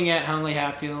 Definitely looking at Huntley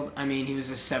Hatfield. I mean, he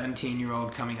was a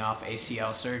 17-year-old coming off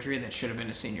ACL surgery that should have been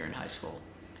a senior in high school.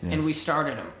 Yeah. And we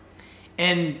started him.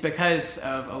 And because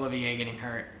of Olivier getting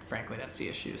hurt, frankly, that's the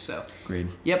issue. So, Agreed.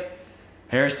 Yep.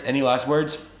 Harris, any last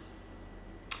words?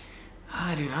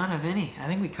 I do not have any. I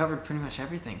think we covered pretty much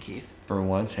everything, Keith. For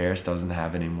once, Harris doesn't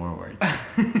have any more words.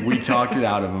 We talked it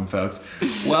out of him, folks.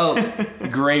 Well,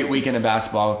 great weekend of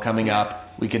basketball coming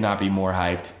up. We could not be more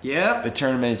hyped. Yep. The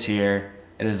tournament is here.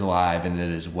 It is alive, and it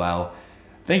is well.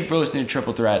 Thank you for listening to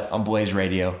Triple Threat on Blaze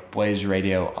Radio,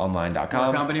 blazeradioonline.com.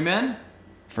 More company, men.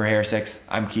 For Harris X,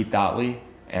 I'm Keith Dotley,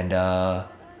 and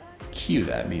cue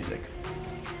that music.